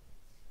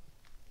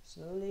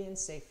 Slowly and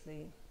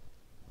safely.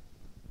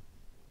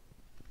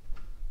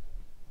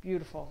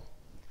 Beautiful.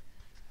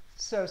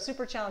 So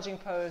super challenging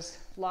pose,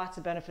 lots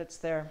of benefits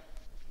there.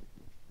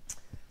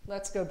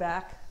 Let's go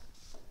back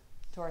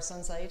to our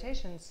sun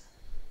salutations.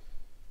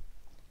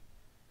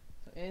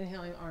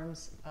 Inhaling,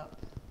 arms up.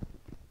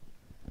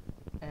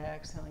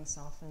 Exhaling,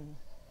 soften.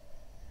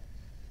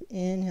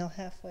 Inhale,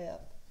 halfway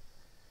up.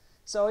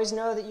 So always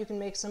know that you can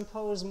make some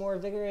pose more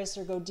vigorous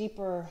or go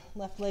deeper.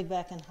 Left leg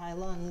back in high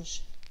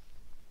lunge.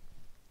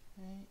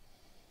 Right.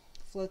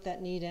 Float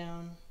that knee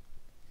down.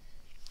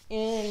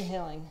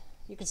 Inhaling.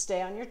 You can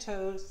stay on your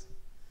toes.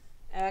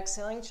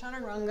 Exhaling,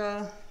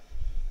 chaturanga.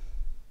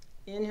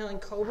 Inhaling,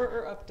 cobra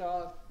or up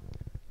dog.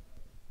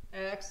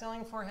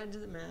 Exhaling, forehead to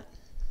the mat.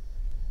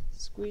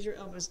 Squeeze your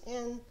elbows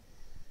in.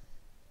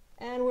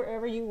 And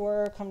wherever you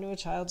were, come to a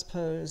child's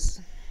pose.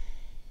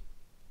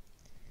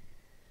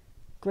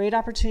 Great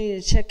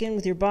opportunity to check in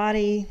with your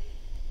body.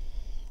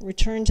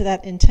 Return to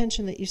that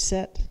intention that you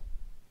set.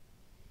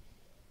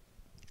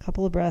 A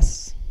couple of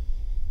breaths.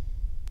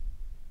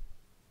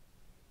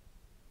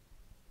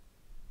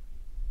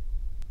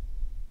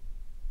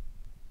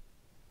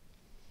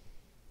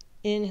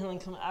 Inhaling,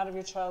 come out of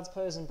your child's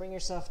pose and bring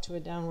yourself to a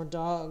downward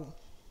dog.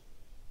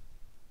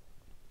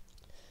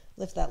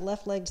 Lift that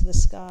left leg to the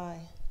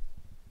sky.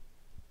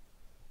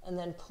 And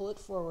then pull it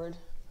forward.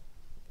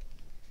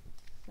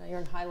 Now you're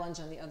in high lunge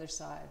on the other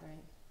side,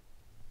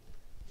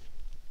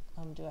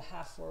 right? Do a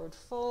half forward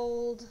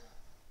fold.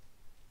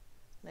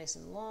 Nice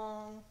and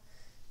long.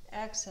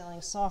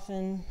 Exhaling,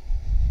 soften.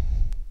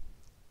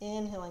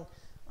 Inhaling,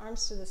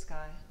 arms to the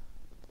sky.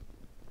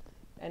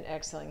 And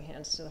exhaling,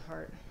 hands to the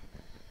heart.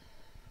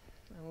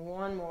 And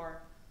one more.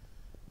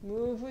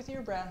 Move with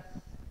your breath.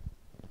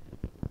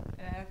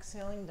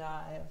 Exhaling,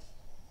 dive.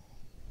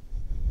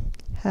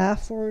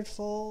 Half forward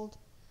fold,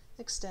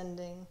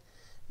 extending.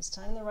 This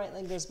time the right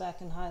leg goes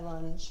back in high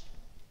lunge.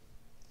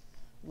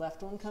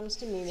 Left one comes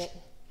to meet it.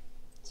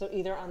 So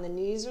either on the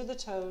knees or the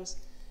toes.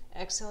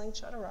 Exhaling,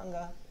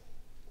 chaturanga.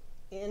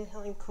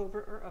 Inhaling,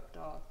 cobra or up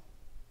dog.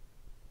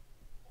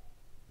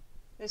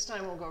 This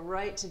time we'll go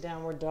right to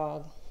downward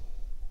dog.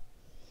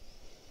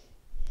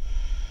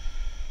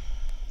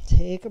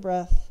 Take a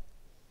breath.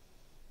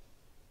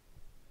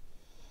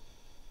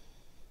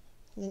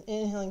 And then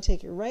inhaling,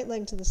 take your right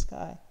leg to the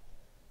sky.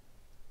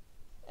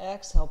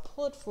 Exhale,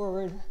 pull it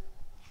forward,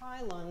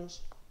 high lunge.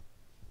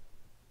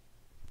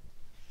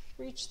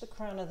 Reach the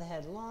crown of the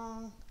head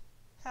long,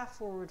 half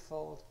forward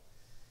fold.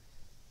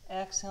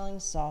 Exhaling,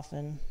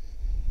 soften.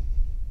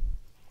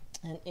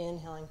 And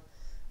inhaling,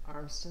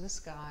 arms to the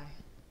sky.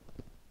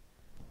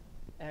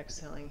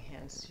 Exhaling,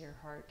 hands to your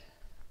heart.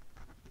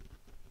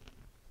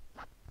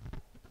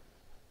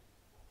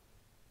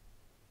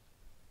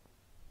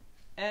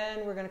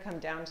 And we're going to come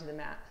down to the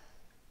mat.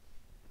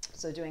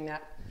 So doing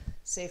that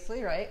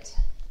safely, right?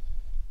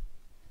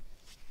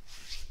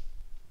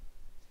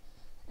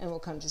 And we'll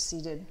come to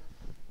seated.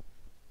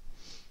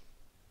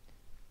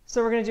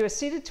 So we're going to do a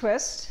seated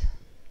twist.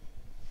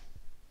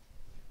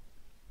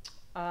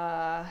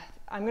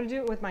 I'm going to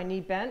do it with my knee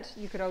bent.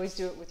 You could always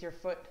do it with your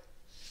foot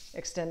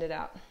extended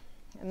out.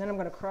 And then I'm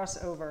going to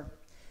cross over.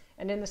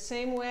 And in the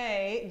same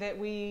way that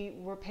we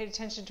were paid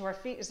attention to our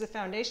feet as the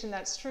foundation,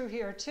 that's true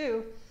here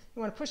too.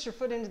 You want to push your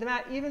foot into the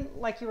mat, even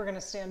like you were going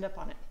to stand up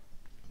on it,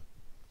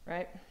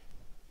 right?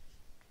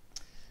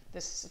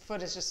 This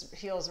foot is just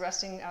heels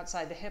resting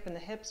outside the hip, and the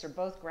hips are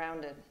both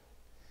grounded. And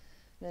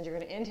then you're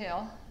going to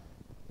inhale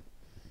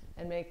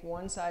and make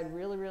one side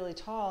really, really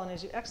tall. And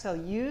as you exhale,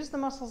 use the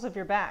muscles of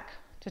your back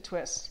to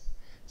twist.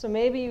 So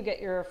maybe you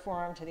get your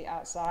forearm to the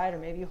outside, or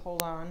maybe you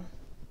hold on,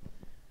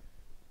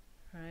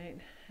 right?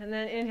 And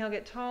then inhale,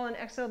 get tall, and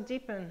exhale,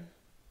 deepen.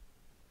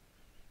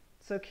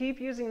 So keep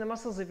using the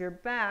muscles of your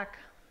back.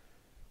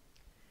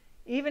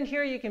 Even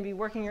here, you can be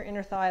working your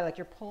inner thigh, like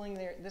you're pulling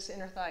this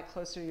inner thigh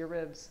closer to your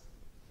ribs.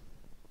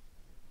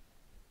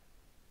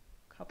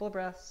 Couple of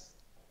breaths.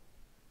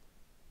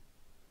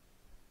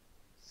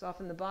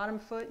 Soften the bottom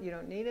foot, you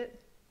don't need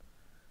it.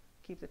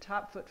 Keep the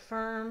top foot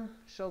firm,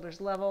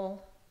 shoulders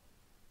level.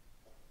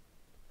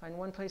 Find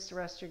one place to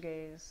rest your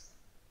gaze.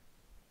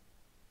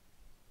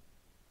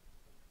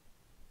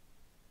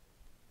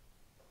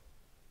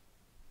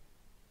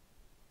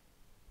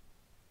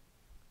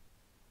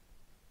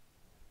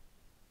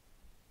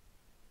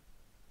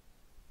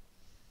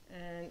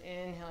 And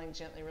inhaling,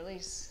 gently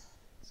release.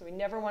 So we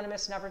never want to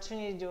miss an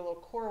opportunity to do a little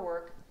core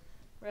work.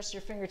 Rest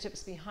your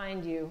fingertips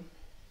behind you.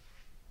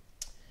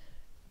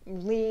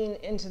 Lean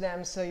into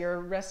them so you're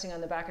resting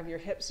on the back of your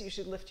hips. You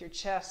should lift your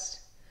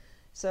chest.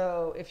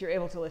 So if you're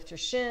able to lift your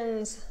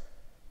shins,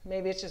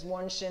 maybe it's just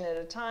one shin at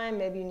a time.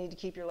 Maybe you need to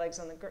keep your legs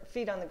on the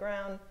feet on the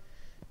ground.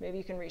 Maybe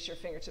you can reach your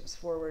fingertips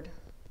forward.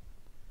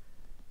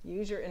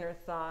 Use your inner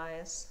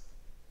thighs.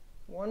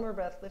 One more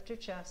breath, lift your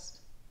chest.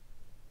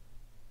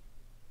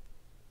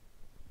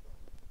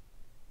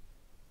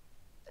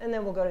 And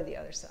then we'll go to the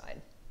other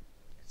side.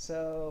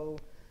 So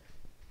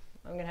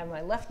I'm going to have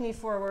my left knee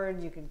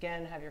forward. You can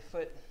again have your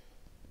foot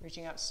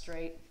reaching out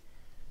straight.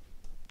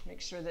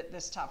 Make sure that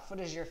this top foot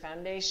is your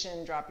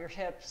foundation. Drop your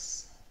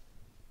hips.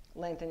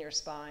 Lengthen your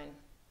spine.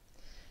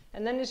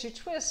 And then as you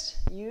twist,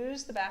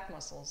 use the back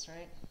muscles,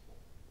 right?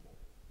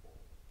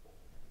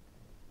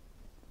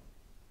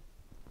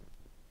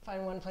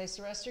 Find one place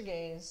to rest your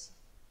gaze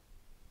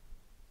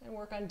and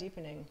work on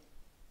deepening.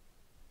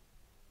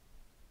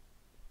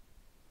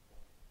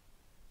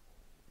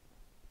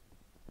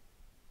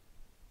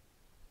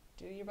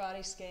 Do your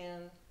body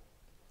scan.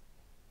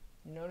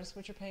 Notice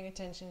what you're paying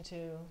attention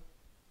to.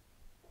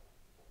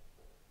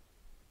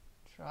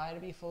 Try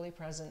to be fully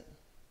present.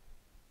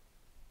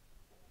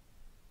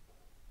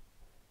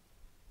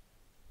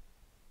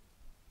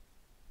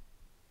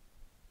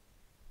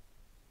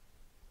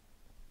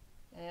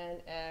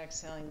 And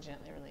exhaling,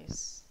 gently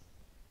release.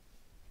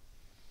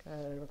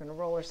 Good. We're going to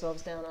roll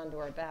ourselves down onto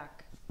our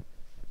back.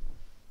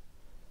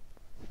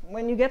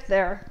 When you get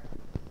there,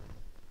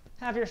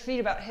 have your feet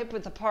about hip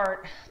width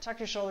apart. Tuck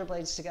your shoulder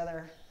blades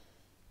together.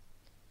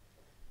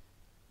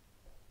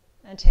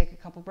 And take a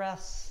couple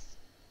breaths.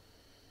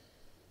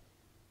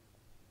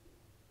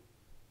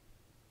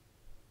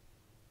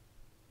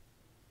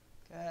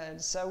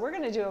 Good. So we're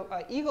going to do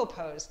an eagle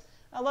pose.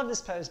 I love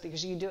this pose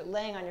because you can do it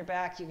laying on your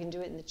back, you can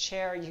do it in the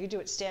chair, you can do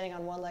it standing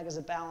on one leg as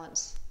a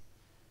balance.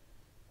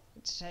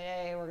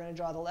 Today we're going to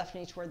draw the left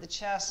knee toward the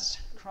chest,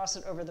 cross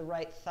it over the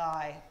right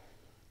thigh.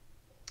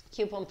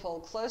 Keep one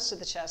pulled close to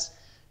the chest.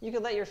 You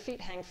could let your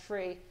feet hang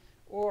free,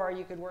 or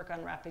you could work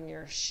on wrapping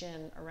your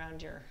shin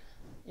around your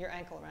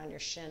ankle around your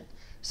shin.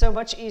 So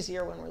much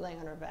easier when we're laying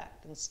on our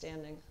back than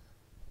standing.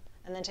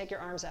 And then take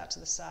your arms out to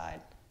the side.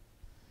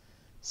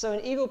 So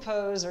in eagle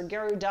pose or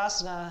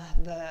Garudasana,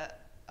 the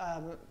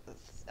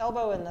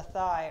elbow and the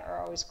thigh are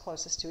always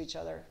closest to each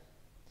other.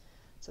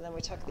 So then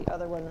we tuck the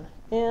other one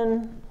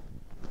in.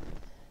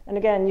 And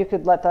again, you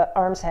could let the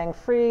arms hang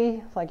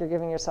free, like you're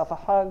giving yourself a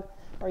hug,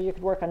 or you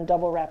could work on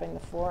double wrapping the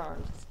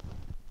forearms.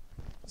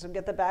 So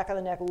get the back of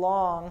the neck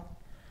long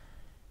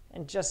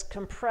and just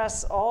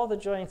compress all the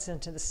joints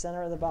into the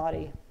center of the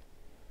body.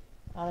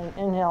 On an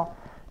inhale,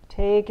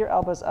 take your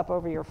elbows up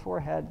over your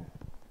forehead.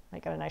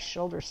 Make it a nice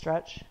shoulder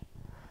stretch.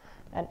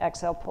 And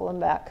exhale, pull them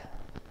back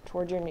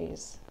toward your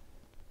knees.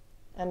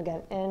 And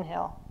again,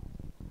 inhale,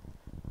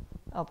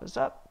 elbows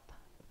up,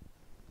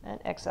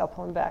 and exhale,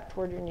 pulling back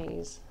toward your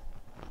knees.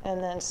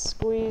 And then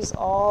squeeze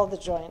all the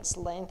joints,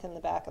 lengthen the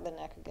back of the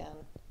neck again.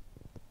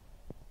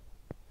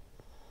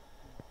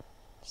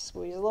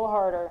 Squeeze a little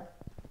harder.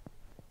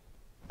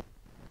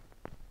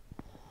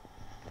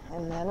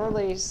 And then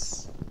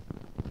release.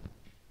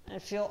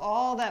 And feel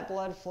all that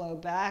blood flow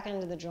back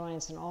into the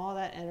joints and all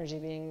that energy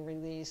being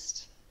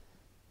released.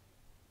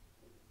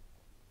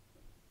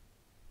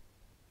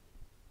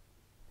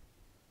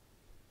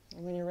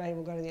 And when you're ready,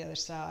 we'll go to the other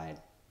side.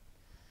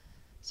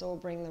 So we'll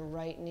bring the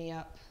right knee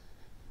up,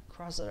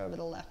 cross it over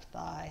the left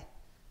thigh.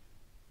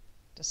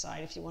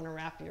 Decide if you want to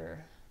wrap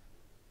your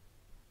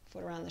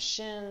foot around the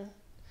shin,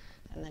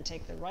 and then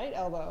take the right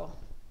elbow,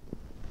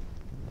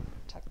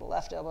 tuck the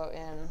left elbow in,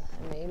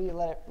 and maybe you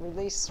let it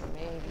release, or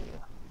maybe you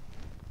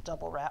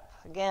double wrap.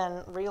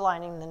 Again,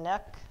 realigning the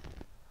neck.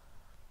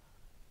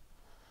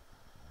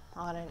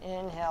 On an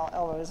inhale,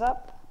 elbows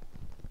up.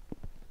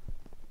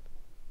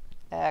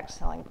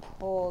 Exhaling,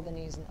 pull the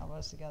knees and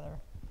elbows together.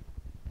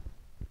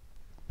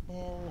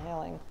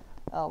 Inhaling,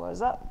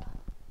 elbows up.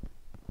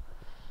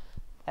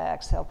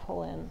 Exhale,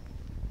 pull in.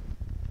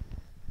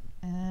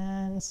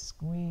 And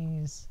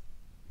squeeze.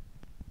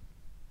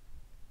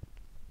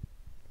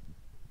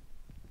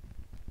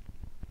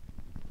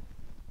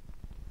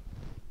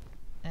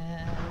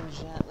 And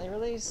gently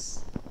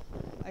release.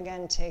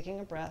 Again, taking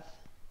a breath,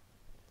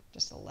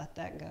 just to let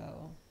that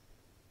go.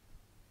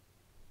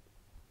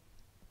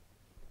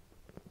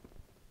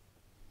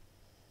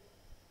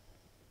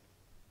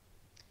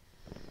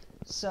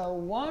 So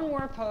one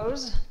more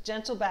pose,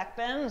 gentle back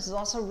bend. This is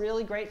also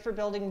really great for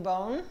building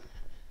bone. You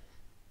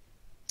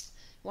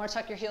want to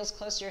tuck your heels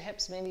close to your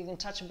hips. Maybe you can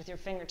touch them with your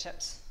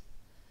fingertips.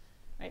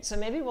 Right, so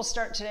maybe we'll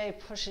start today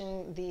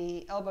pushing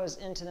the elbows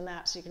into the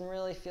mat so you can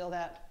really feel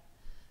that,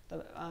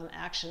 the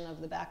action of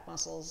the back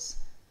muscles.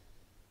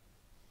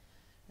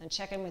 And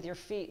check in with your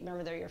feet.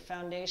 Remember, they're your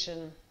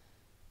foundation.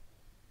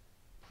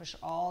 Push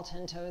all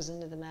 10 toes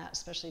into the mat,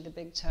 especially the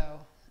big toe.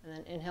 And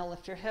then inhale,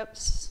 lift your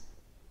hips.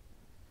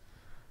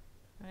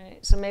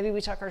 Right, so maybe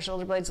we tuck our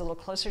shoulder blades a little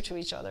closer to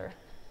each other.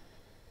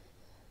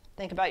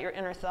 Think about your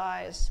inner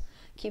thighs.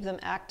 Keep them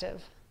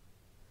active.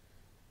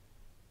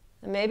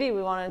 And maybe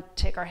we want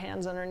to take our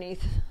hands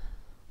underneath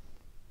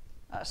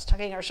us,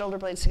 tucking our shoulder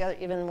blades together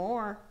even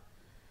more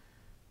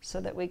so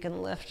that we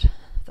can lift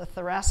the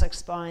thoracic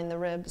spine, the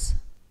ribs.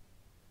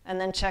 And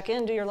then check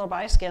in, do your little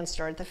body scan,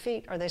 start at the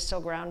feet. Are they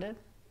still grounded?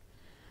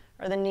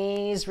 Are the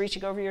knees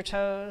reaching over your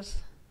toes?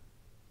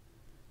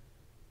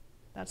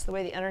 That's the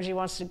way the energy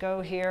wants to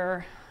go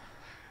here.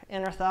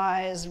 Inner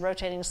thighs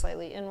rotating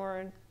slightly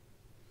inward.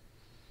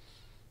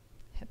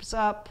 Hips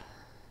up.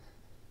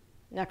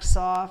 Neck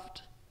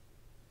soft.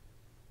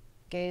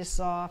 Gaze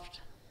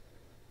soft.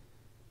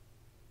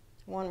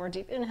 One more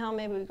deep inhale.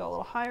 Maybe we go a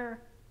little higher.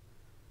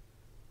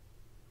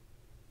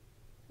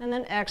 And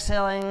then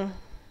exhaling,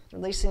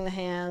 releasing the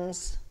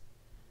hands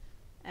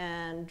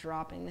and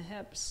dropping the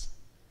hips.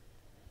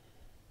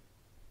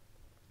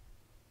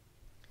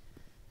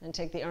 And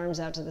take the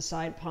arms out to the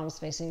side, palms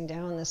facing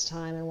down this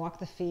time, and walk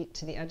the feet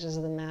to the edges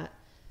of the mat.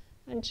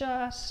 And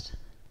just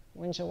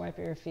windshield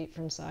wiper your feet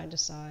from side to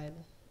side.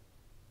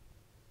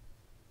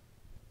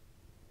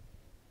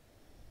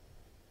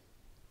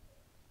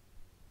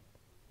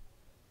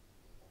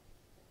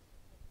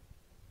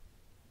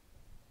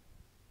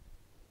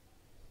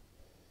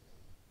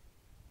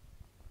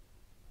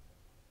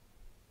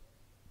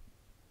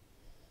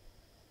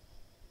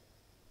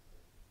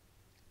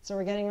 So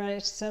we're getting ready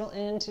to settle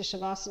into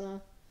Shavasana.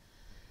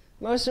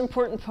 Most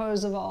important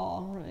pose of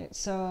all, right?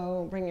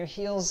 So bring your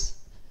heels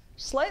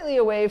slightly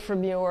away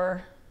from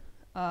your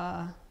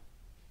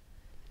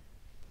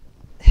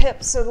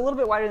hips, so a little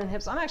bit wider than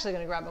hips. I'm actually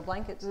going to grab a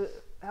blanket to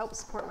help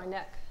support my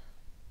neck.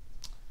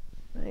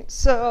 Right.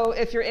 So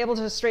if you're able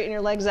to straighten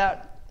your legs out,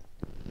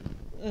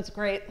 that's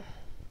great.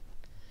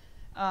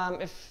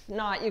 If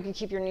not, you can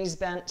keep your knees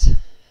bent.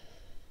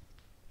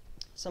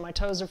 So my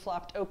toes are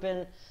flopped open.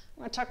 I'm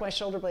going to tuck my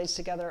shoulder blades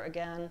together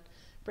again.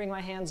 Bring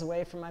my hands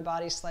away from my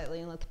body slightly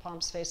and let the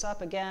palms face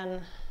up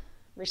again,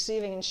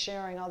 receiving and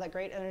sharing all that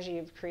great energy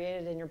you've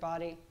created in your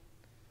body.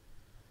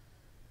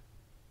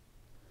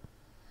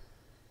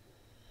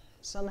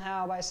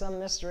 Somehow, by some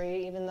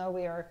mystery, even though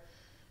we are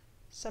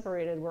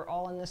separated, we're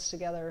all in this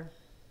together.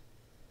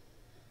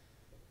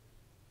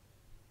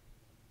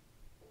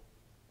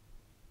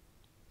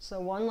 So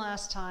one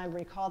last time,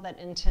 recall that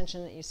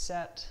intention that you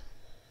set,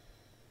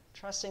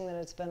 trusting that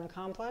it's been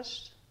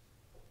accomplished.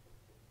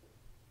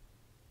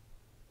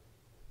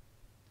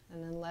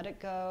 And then let it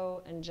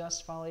go and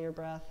just follow your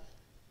breath.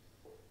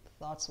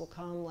 Thoughts will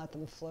come, let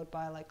them float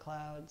by like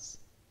clouds.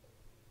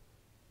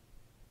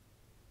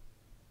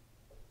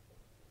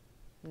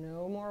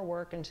 No more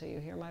work until you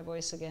hear my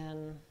voice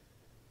again.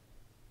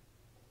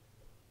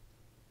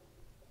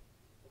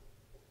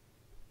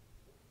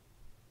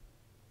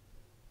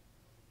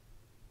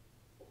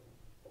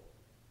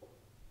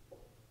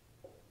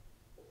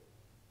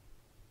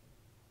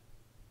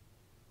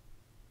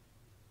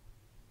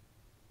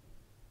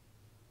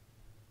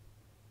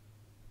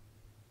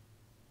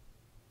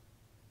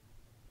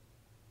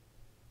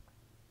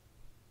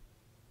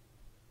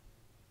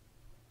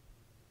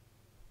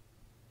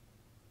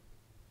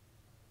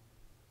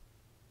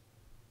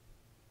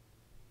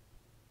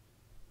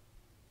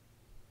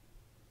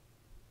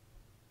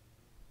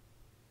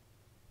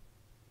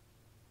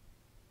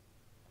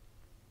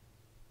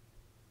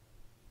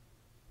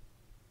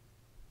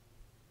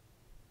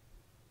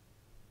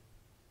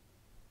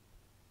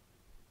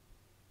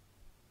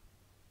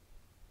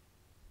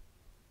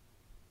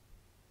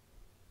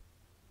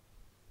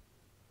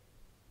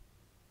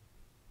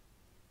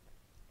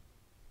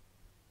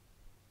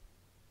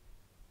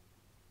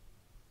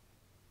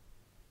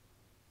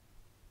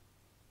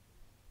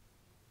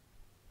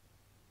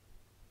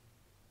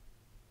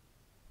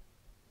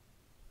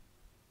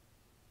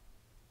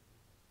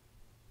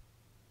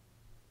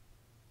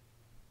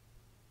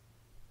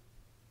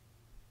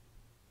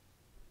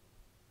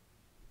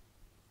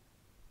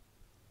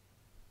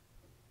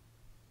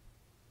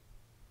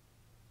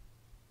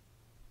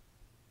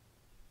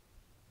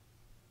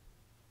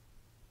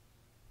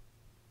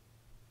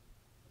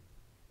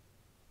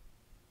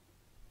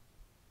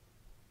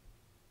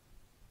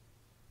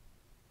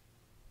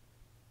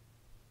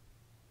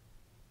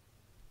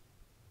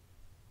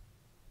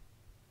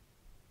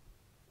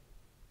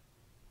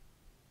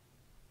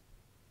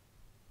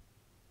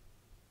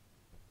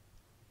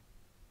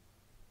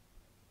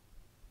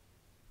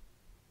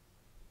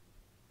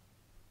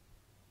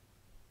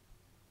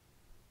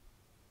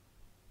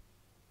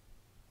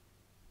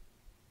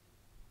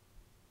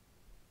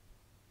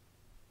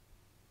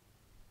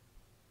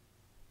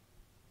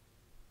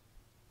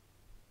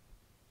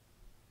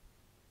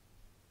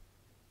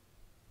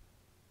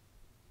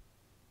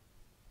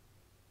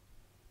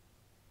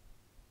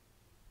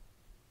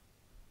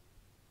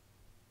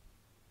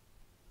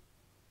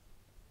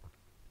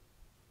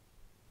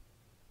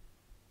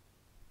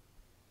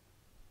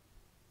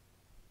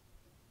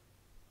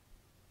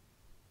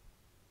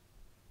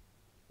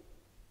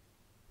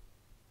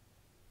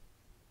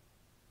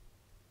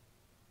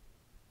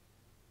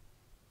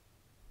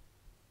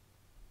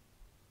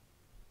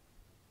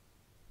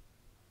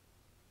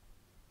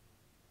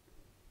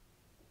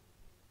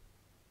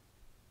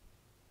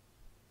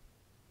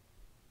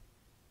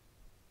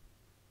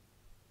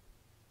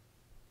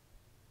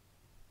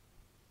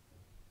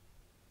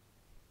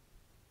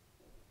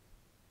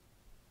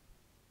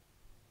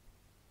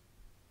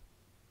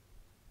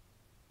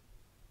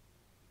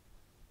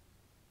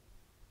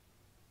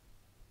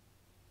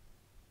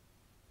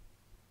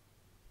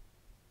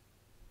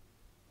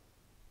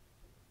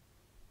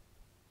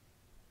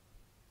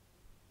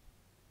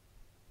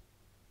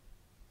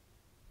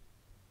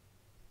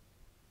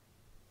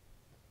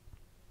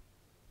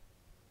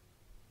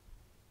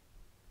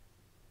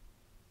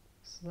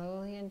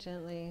 Slowly and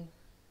gently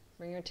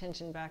bring your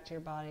attention back to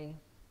your body.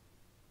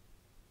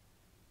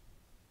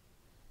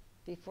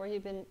 Before you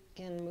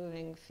begin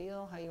moving,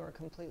 feel how you are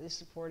completely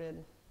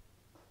supported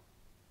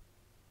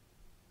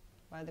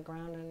by the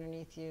ground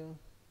underneath you.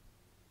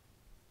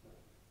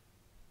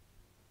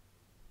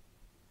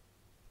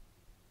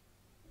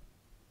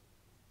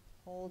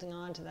 Holding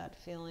on to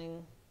that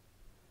feeling,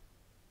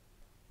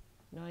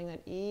 knowing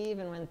that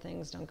even when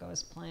things don't go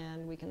as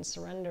planned, we can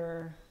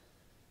surrender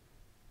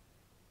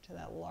to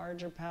that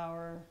larger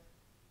power,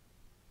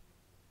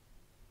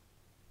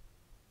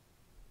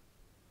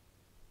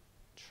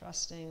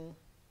 trusting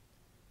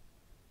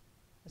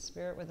the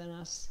spirit within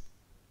us.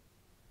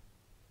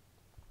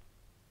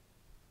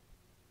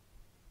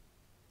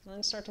 And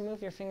then start to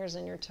move your fingers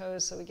and your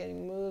toes so we get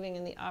moving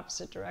in the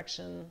opposite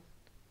direction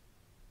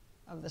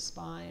of the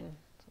spine.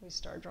 So we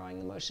start drawing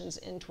the motions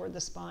in toward the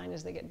spine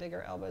as they get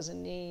bigger, elbows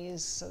and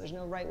knees. So there's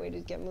no right way to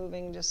get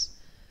moving, just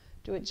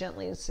do it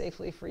gently and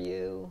safely for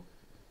you.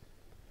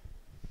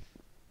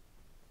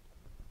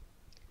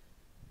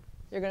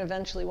 You're going to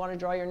eventually want to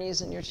draw your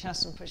knees in your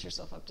chest and push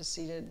yourself up to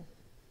seated.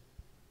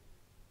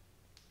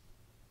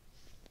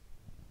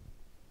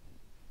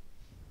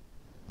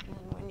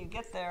 And when you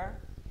get there,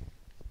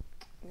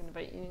 I'm going to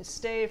invite you to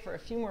stay for a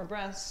few more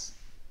breaths.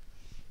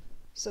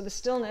 So the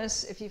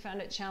stillness, if you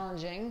found it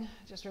challenging,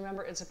 just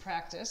remember it's a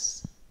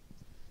practice.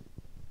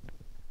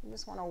 We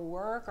just want to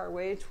work our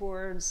way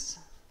towards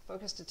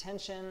focused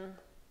attention.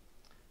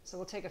 So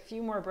we'll take a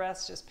few more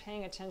breaths just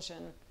paying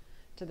attention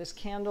to this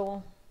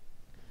candle.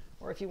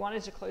 Or if you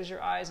wanted to close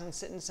your eyes and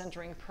sit in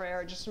centering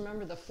prayer, just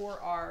remember the 4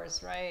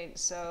 R's, right?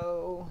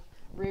 So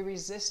we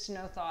resist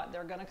no thought.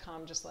 They're going to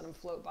come. Just let them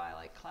float by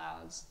like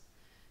clouds.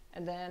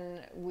 And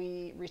then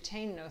we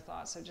retain no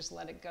thought, so just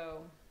let it go.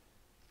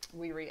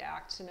 We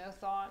react to no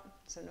thought,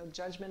 so no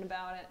judgment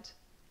about it.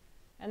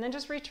 And then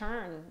just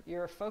return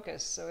your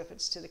focus. So if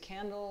it's to the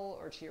candle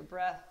or to your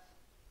breath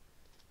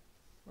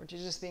or to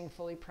just being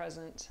fully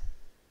present.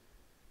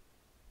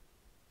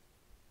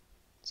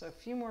 So a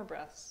few more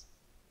breaths.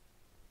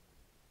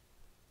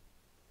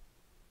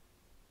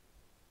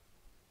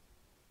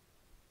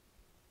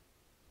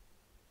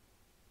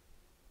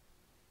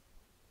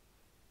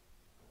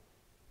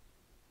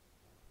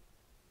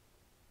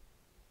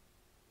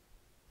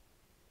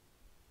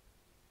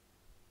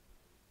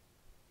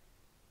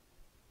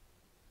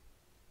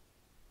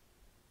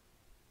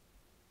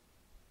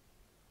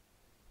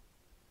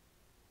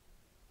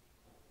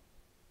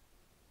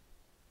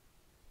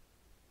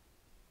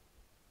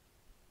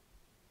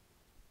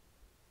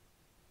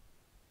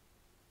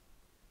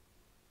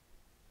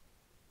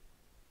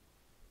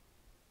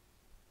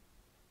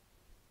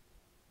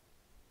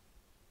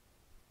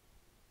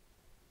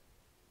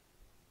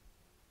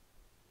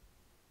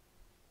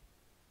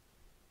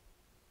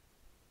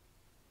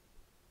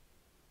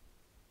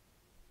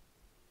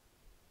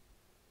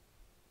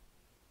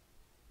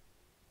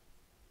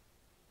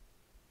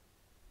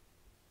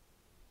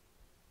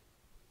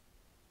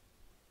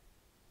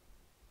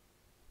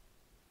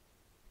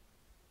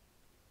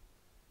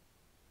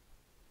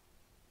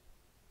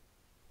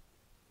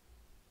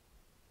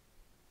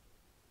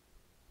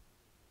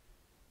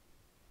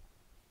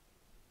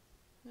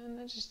 And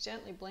then just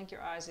gently blink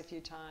your eyes a few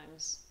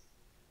times.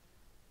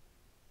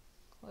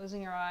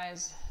 Closing your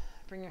eyes,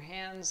 bring your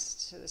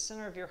hands to the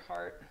center of your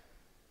heart.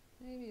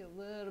 Maybe a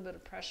little bit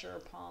of pressure,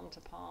 palm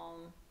to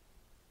palm.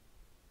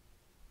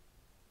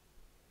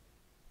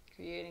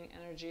 Creating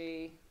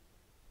energy,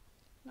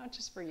 not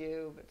just for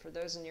you, but for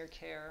those in your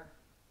care.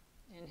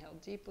 Inhale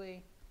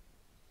deeply.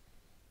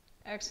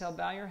 Exhale,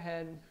 bow your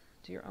head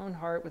to your own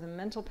heart with a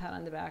mental pat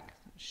on the back,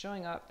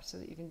 showing up so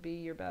that you can be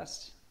your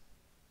best.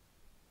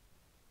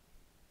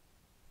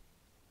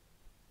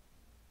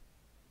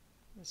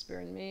 The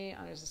spirit in me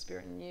honors the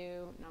spirit in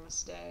you.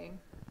 Namaste.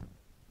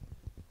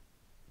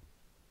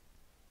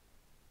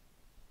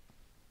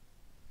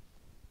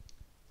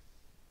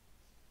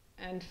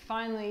 And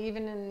finally,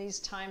 even in these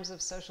times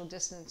of social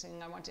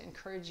distancing, I want to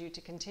encourage you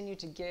to continue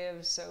to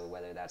give. So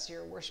whether that's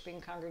your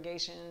worshiping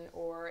congregation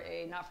or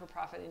a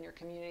not-for-profit in your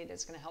community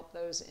that's going to help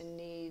those in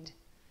need,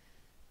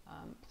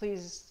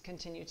 please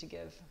continue to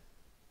give.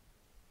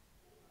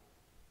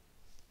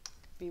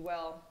 Be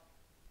well.